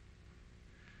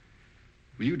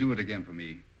 Will you do it again for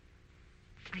me?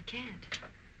 I can't.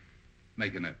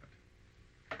 Make an effort.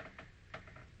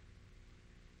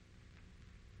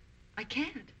 I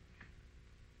can't.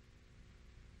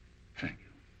 Thank you.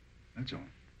 That's all.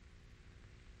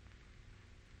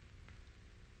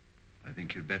 I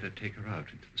think you'd better take her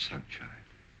out into the sunshine.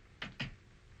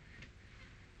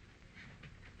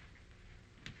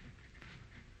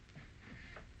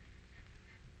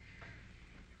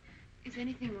 Is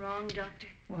anything wrong, Doctor?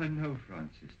 Why, no,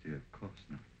 Francis, dear, of course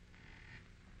not.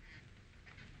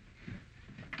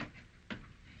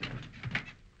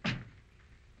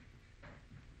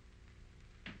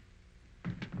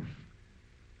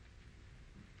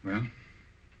 Well,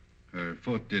 her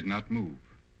foot did not move.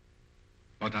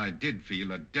 But I did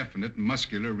feel a definite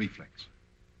muscular reflex.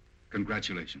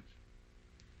 Congratulations.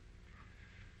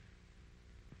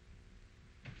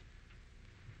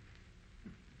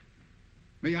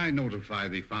 May I notify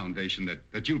the Foundation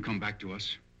that you'll come back to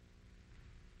us?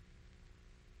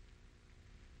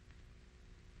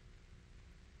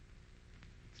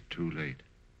 It's too late.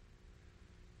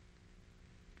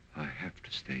 I have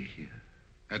to stay here.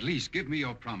 At least give me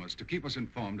your promise to keep us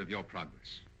informed of your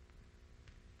progress.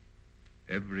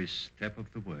 Every step of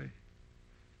the way.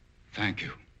 Thank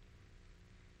you.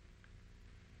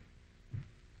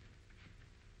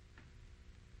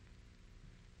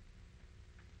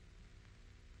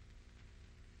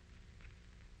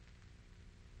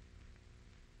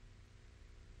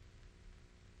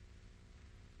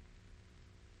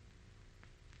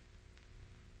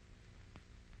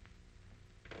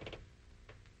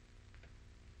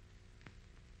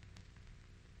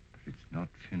 But it's not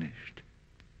finished.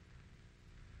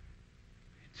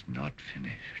 It's not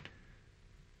finished.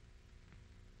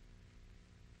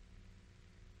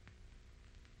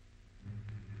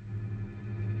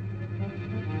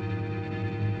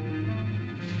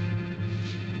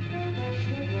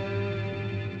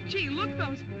 Gee, look,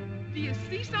 those. Do you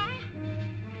see something?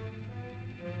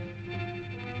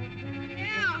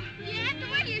 Yeah. Yeah,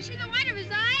 Doy, do you see the white of his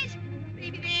eyes?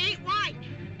 Maybe they ain't white.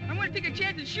 I'm gonna take a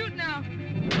chance and shoot now.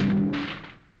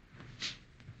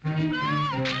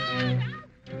 Oh,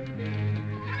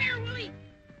 come here, Willie.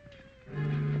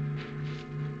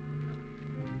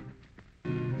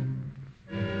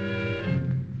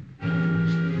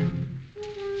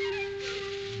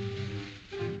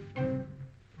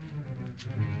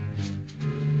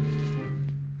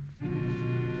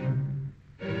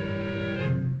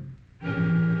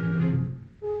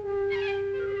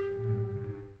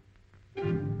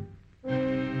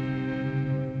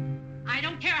 I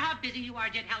don't care how busy you are,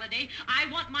 Jed Halliday. I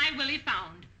want my Willie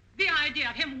found. The idea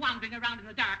of him wandering around in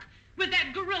the dark with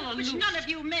that gorilla Which loose. none of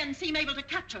you men seem able to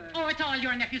capture. Oh, it's all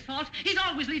your nephew's fault. He's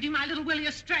always leading my little Willie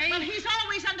astray. Well, he's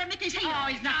always under Mickey's heel. Oh,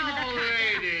 he's nothing to Now,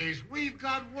 that. ladies, we've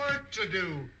got work to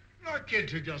do. Your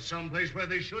kids are just someplace where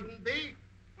they shouldn't be.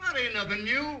 That ain't nothing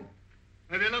new.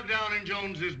 Have you looked down in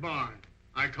Jones's barn?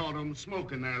 I caught 'em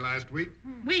smoking there last week.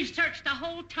 We've searched the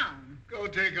whole town. Go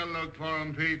take a look for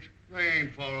 'em, Pete. They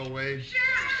ain't far away.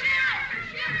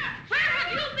 Where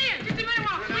have you been? Just a minute,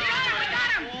 Walker. We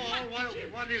got him. Oh,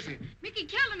 what is it? Mickey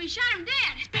killed him. He shot him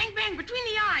dead. Bang, bang, between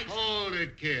the eyes. Hold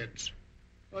it, kids.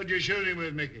 What'd you shoot him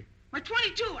with, Mickey? My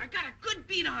 22. I got a good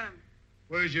beat on him.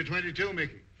 Where's your 22,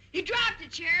 Mickey? He dropped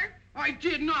it, Sheriff. I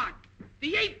did not.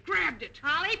 The ape grabbed it.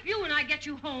 I'll ape you when I get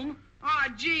you home. Ah,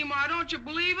 gee, Ma, don't you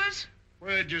believe us?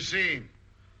 Where'd you see him?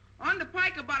 On the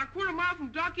pike about a quarter mile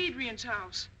from Doc Adrian's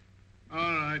house. All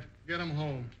right, get him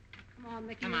home. Come on,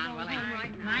 Mickey. Come we're on, going Willie. home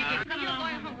right now. Mike, Come you're on,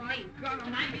 going home. home.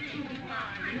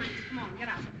 Come on, get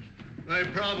out. They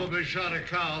probably shot a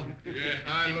cow. Yeah.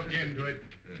 I look into it.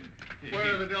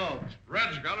 Where are the dogs?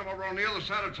 Red's got him over on the other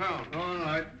side of town. All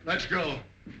right, let's go.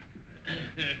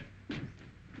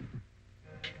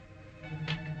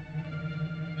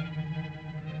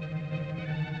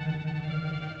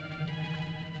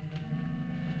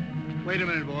 Wait a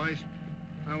minute, boys.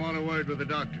 I want a word with the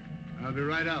doctor. I'll be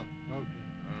right out. Okay.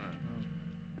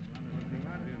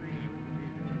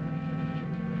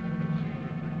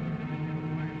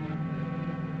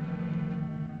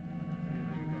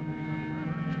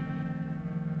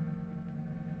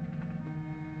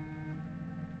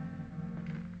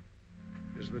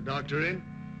 Is the doctor in?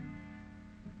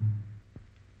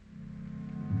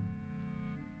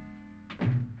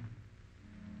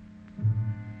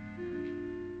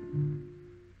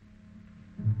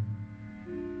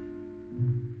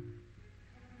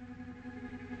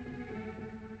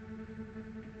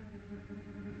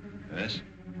 Yes?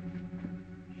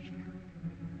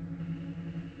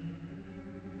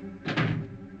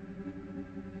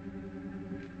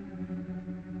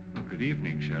 Oh, good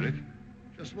evening, Sheriff.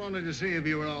 Just wanted to see if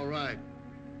you were all right.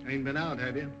 Ain't been out,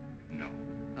 have you? No.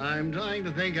 I'm trying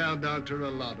to think out, Doctor, a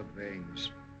lot of things.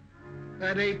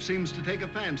 That ape seems to take a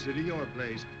fancy to your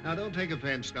place. Now, don't take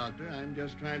offense, Doctor. I'm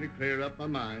just trying to clear up my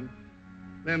mind.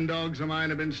 Them dogs of mine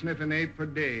have been sniffing ape for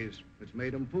days. It's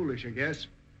made 'em foolish, I guess.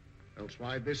 Else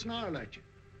why'd they snarl at you?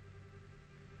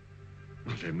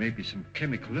 Well, there may be some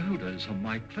chemical odors on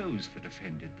my clothes that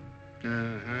offended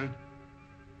them. Uh-huh.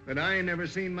 But I ain't never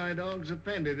seen my dogs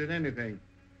offended at anything.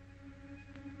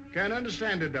 Can't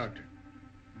understand it, Doctor.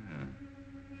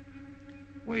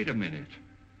 Wait a minute.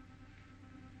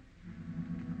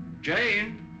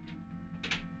 Jane!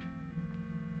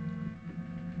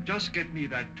 Just get me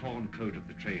that torn coat of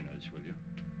the trainer's, will you?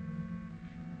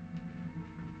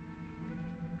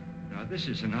 Now, this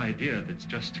is an idea that's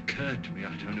just occurred to me.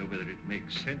 I don't know whether it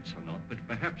makes sense or not, but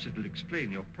perhaps it'll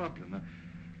explain your problem.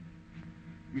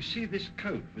 You see, this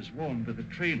coat was worn by the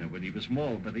trainer when he was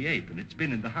mauled by the ape, and it's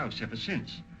been in the house ever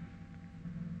since.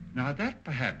 Now, that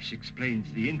perhaps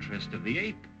explains the interest of the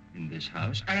ape in this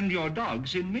house, and your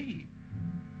dogs in me.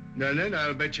 Then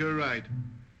I'll bet you're right.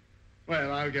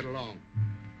 Well, I'll get along.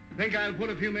 Think I'll put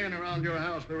a few men around your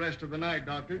house the rest of the night,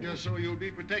 Doctor, just so you'll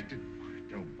be protected.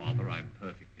 Don't bother, I'm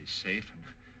perfectly safe, and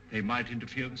they might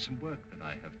interfere with some work that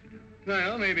I have to do.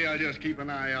 Well, maybe I'll just keep an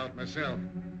eye out myself.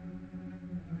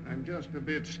 I'm just a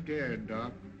bit scared,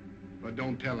 Doc, but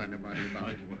don't tell anybody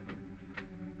about it.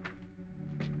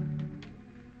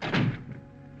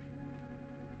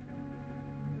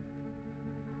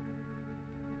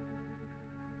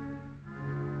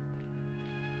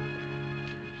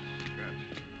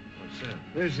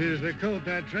 This is the coat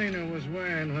that trainer was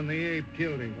wearing when the ape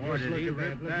killed him. Boy, did he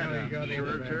rip that up. He got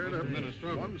Sure teared up in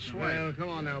a one swipe. Well, come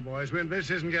on now, boys.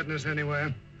 This isn't getting us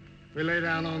anywhere. If we lay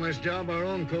down on this job, our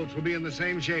own coats will be in the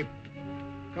same shape.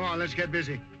 Come on, let's get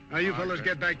busy. Now, you fellows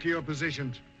get back to your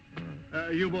positions.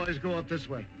 You boys go up this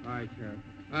way. All right, Sheriff.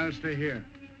 I'll stay here.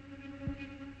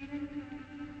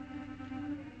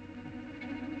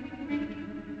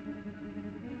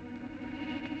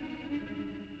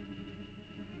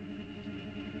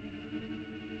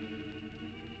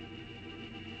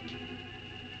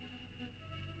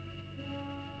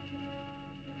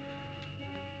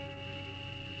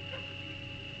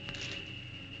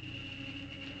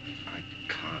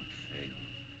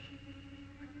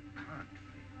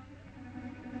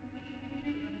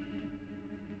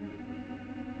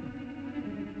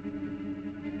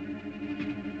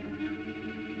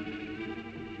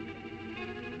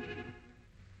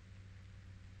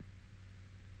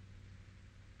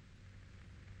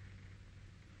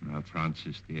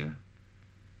 Francis, dear,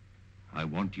 I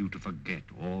want you to forget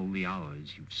all the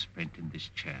hours you've spent in this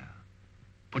chair.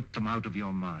 Put them out of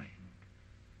your mind.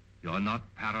 You're not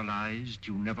paralyzed,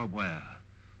 you never were.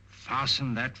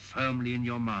 Fasten that firmly in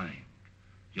your mind.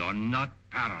 You're not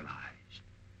paralyzed.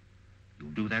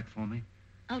 You'll do that for me?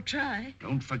 I'll try.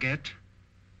 Don't forget,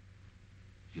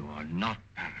 you are not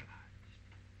paralyzed.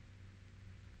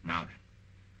 Now then,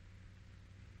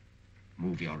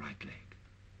 move your right leg.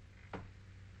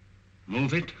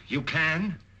 Move it. You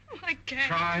can. Oh, I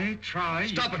can't. Try.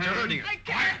 Stop it, you're hurting it. I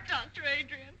can't, Dr.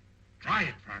 Adrian. Try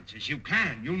it, Francis. You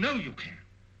can. You know you can.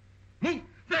 Move.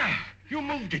 There. You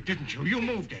moved it, didn't you? You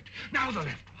moved it. Now the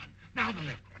left one. Now the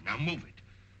left one. Now move it.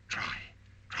 Try.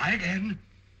 Try again.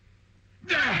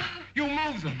 There. You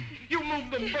moved them. You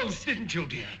moved them both, didn't you,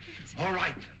 dear? All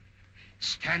right, then.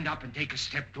 Stand up and take a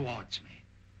step towards me.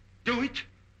 Do it.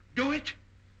 Do it.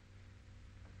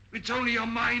 It's only your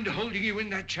mind holding you in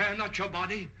that chair, not your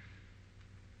body.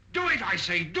 Do it, I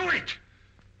say, do it!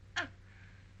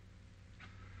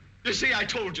 You see, I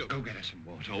told you. Go get her some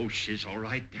water. Oh, she's all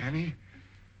right, Danny.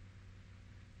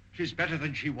 She's better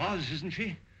than she was, isn't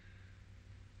she?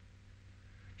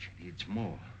 She needs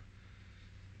more.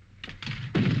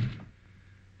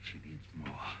 She needs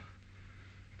more.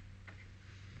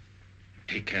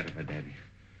 Take care of her, Danny.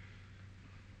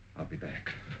 I'll be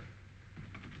back.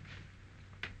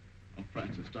 Oh,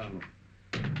 Francis, darling.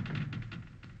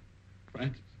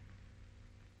 Francis.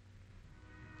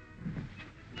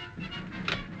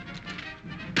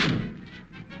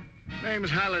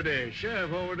 Name's Halliday,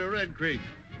 sheriff over to Red Creek.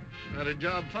 Had a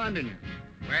job finding you.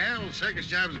 Well, circus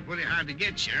jobs are pretty hard to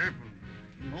get, Sheriff.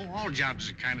 You know, all jobs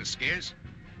are kind of scarce.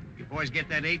 You boys get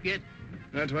that ape yet?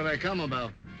 That's what I come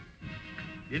about.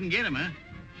 Didn't get him, huh?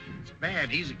 It's bad.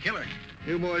 He's a killer.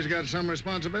 You boys got some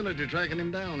responsibility tracking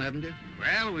him down, haven't you?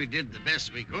 Well, we did the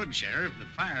best we could, Sheriff. The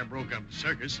fire broke up the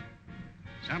circus.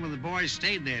 Some of the boys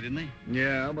stayed there, didn't they?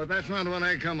 Yeah, but that's not what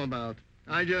I come about.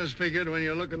 I just figured when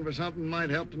you're looking for something, it might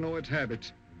help to know its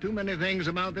habits. Too many things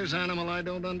about this animal I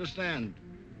don't understand.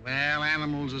 Well,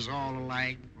 animals is all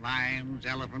alike. Lions,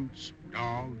 elephants,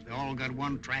 dogs, they all got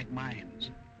one-track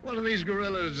minds. What do these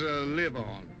gorillas live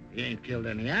on? He ain't killed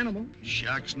any animal.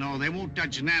 Shucks, no, they won't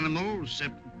touch an animal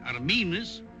except out of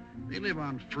meanness. They live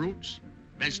on fruits,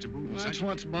 vegetables and That's such.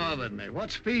 what's bothered me.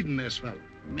 What's feeding this fellow?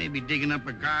 Maybe digging up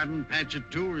a garden, patch or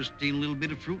two, or stealing a little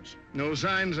bit of fruits. No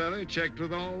signs of it. Checked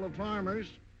with all the farmers.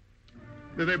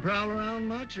 Do they prowl around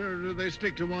much, or do they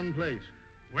stick to one place?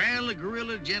 Well, a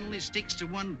gorilla generally sticks to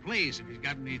one place if he's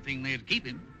got anything there to keep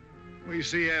him. We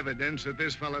see evidence that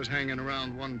this fellow's hanging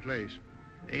around one place.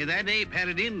 Hey, that ape had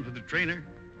it in for the trainer.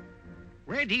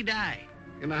 Where'd he die?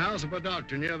 In the house of a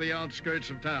doctor near the outskirts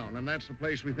of town, and that's the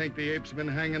place we think the ape's been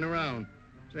hanging around.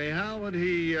 Say, how would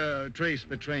he trace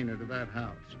the trainer to that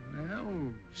house?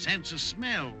 Well, sense of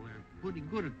smell. We're pretty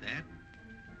good at that.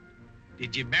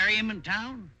 Did you bury him in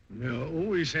town? No,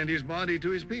 we sent his body to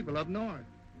his people up north.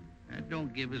 That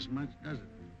don't give us much, does it?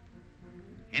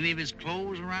 Any of his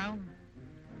clothes around?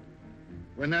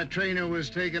 When that trainer was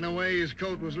taken away, his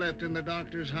coat was left in the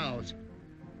doctor's house.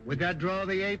 Would that draw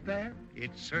the ape there?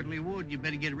 It certainly would. You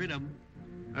better get rid of him.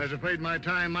 I was afraid my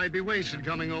time might be wasted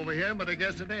coming over here, but I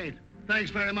guess it ain't.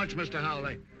 Thanks very much, Mr.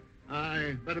 Howley.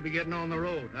 I better be getting on the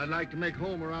road. I'd like to make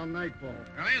home around nightfall.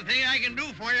 Well, anything I can do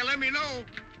for you, let me know.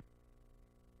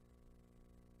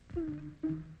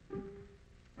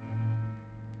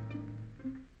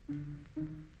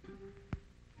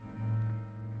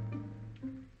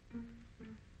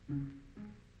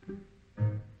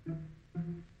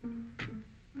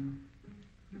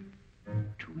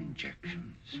 Two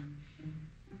injections.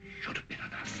 Should have been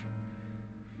enough.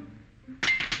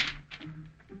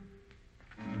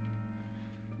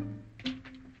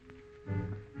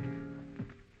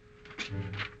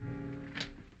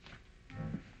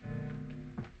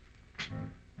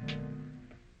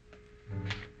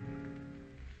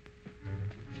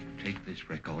 Take this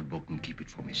record book and keep it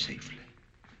for me safely.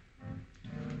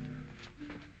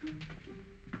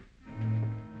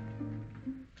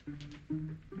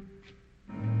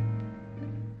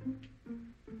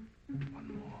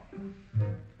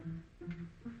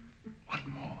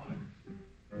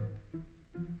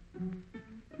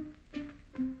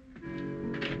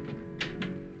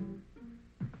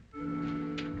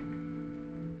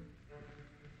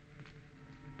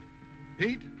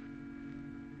 Pete,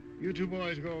 you two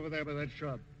boys go over there by that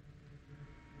shrub.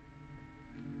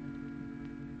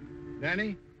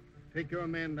 Danny, take your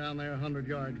men down there 100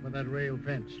 yards by that rail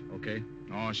fence. Okay.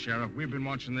 Oh, Sheriff, we've been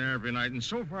watching there every night, and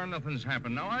so far nothing's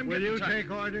happened. Now I'm Will getting you tired.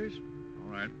 take orders?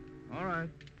 All right. All right.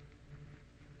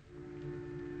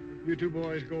 You two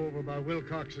boys go over by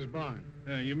Wilcox's barn.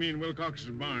 You mean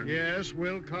Wilcox's barn? Yes,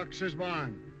 Wilcox's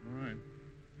barn. All right.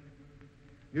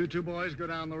 You two boys go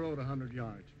down the road 100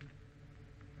 yards.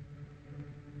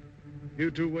 You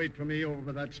two wait for me over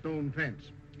by that stone fence.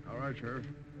 All right, Sheriff.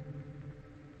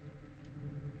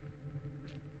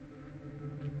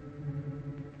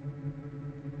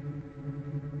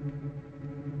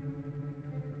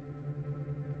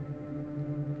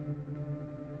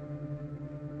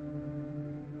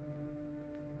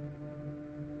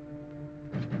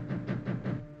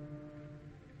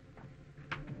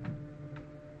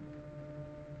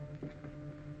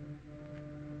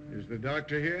 Is the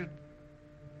doctor here?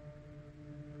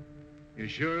 You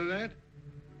sure of that?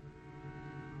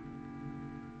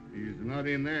 He's not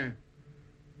in there.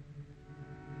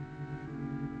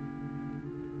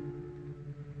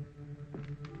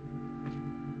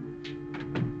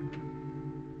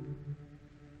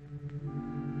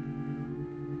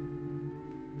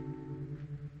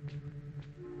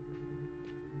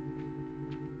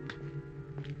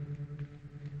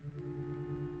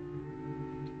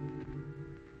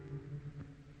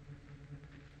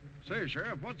 Say,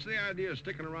 Sheriff, what's the idea of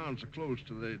sticking around so close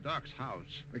to the doc's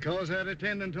house? Because that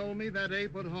attendant told me that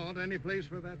ape would haunt any place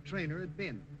where that trainer had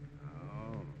been.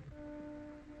 Oh.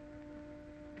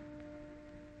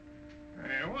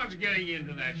 Hey, what's getting you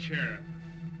into that, Sheriff?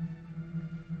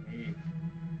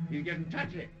 He's getting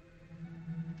touchy.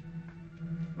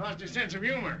 Lost his sense of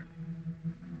humor.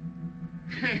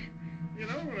 You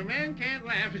know, when a man can't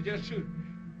laugh, it just suits.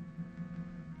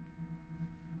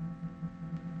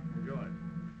 George,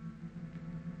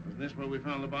 was this where we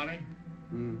found the body?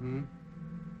 Mm-hmm.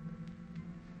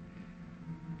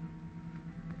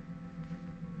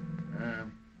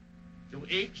 Do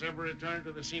apes ever return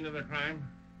to the scene of the crime?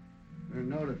 They're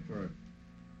noted for it.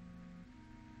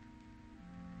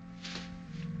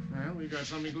 Well, we got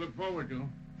something to look forward to.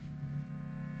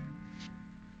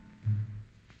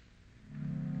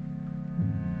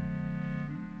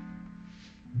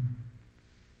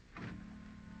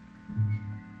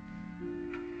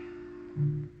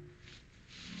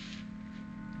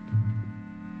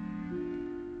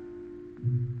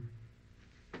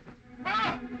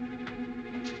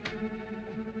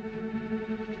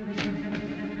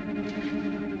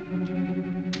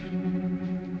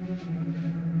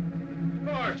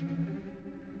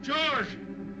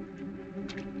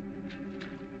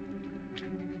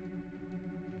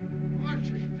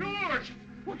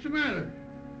 matter?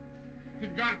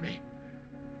 It got me.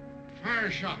 Fire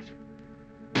a shot.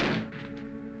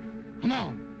 Come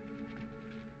on.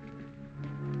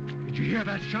 Did you hear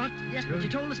that shot? Yes, but you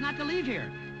told us not to leave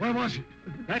here. Where was it?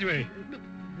 That way.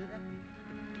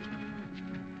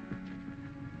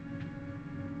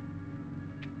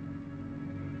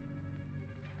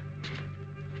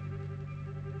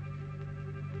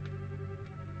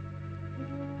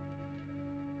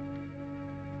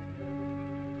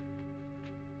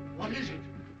 What is it?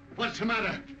 What's the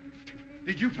matter?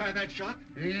 Did you fire that shot?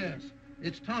 Yes.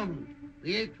 It's Tomlin.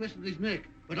 The ape twisted his neck,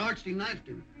 but Archie knifed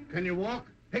him. Can you walk?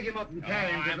 Pick him up and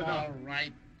carry him to the all doctor.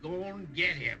 right. Go and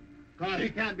get him. God, he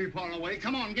can't be far away.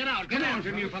 Come on, get out. Get out,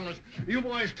 you fellas. You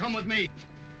boys come with me.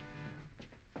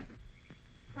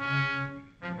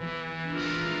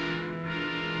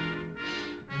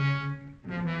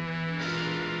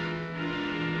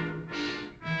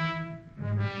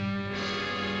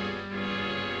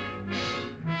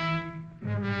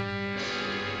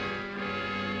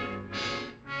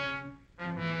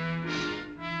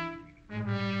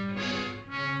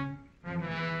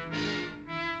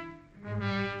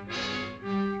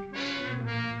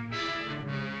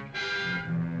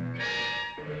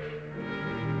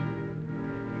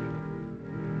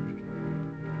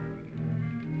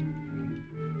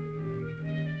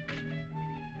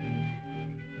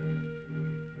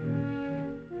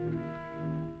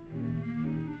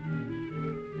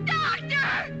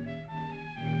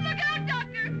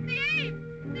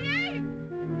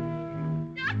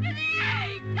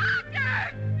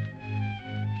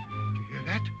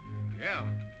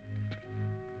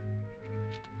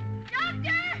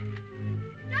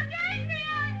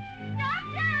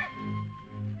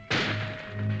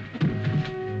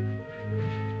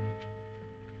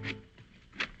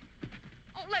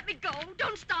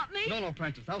 No,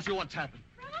 Francis. I'll see what's happened.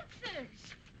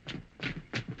 Francis!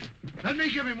 Let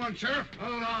me give him one, Sheriff.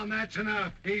 Hold on, that's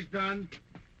enough. He's done.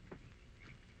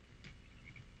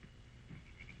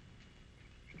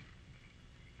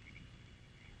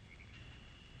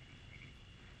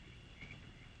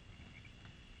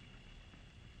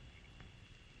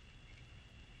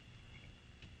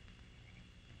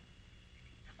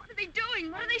 What are they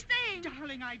doing? What are they saying?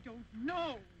 Darling, I don't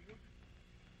know.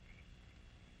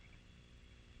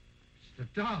 The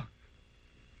dog.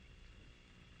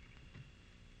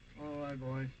 All right,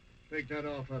 boys. Take that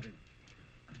off of him.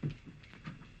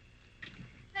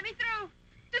 Let me through.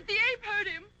 Did the ape hurt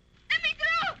him? Let me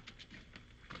through!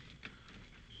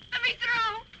 Let me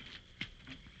through!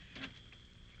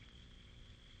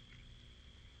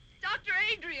 Dr.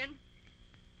 Adrian.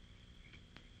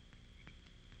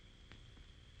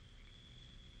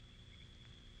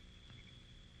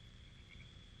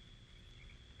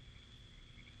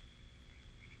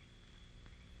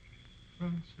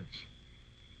 Francis.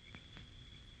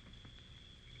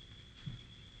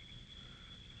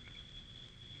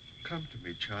 Come to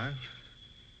me, child.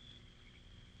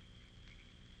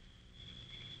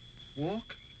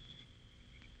 Walk.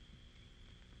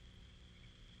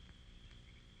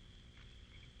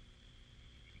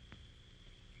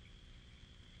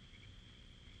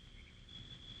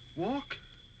 Walk.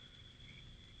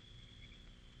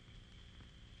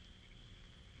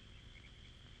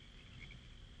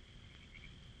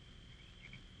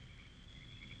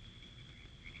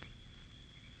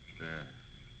 There.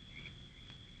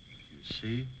 You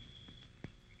see?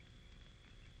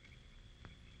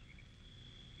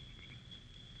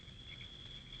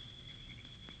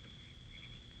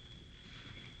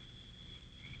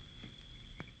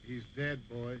 He's dead,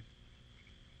 boy.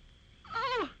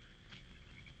 Oh!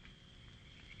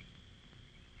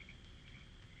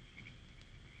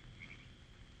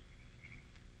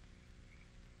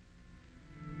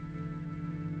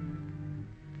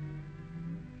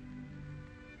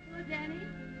 Hello, Danny?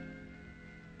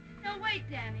 No, wait,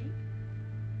 Danny.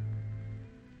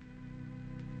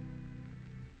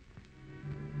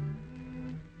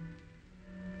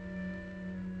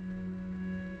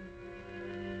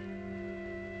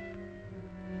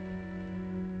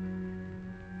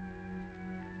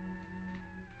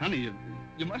 Honey,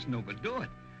 you mustn't overdo it.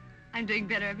 I'm doing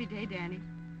better every day, Danny.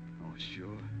 Oh,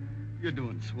 sure. You're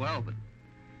doing swell, but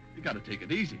you gotta take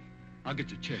it easy. I'll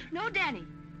get your chair. No, Danny.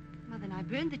 Mother and I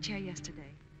burned the chair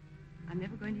yesterday. I'm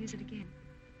never going to use it again.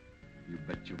 You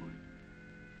bet you won't.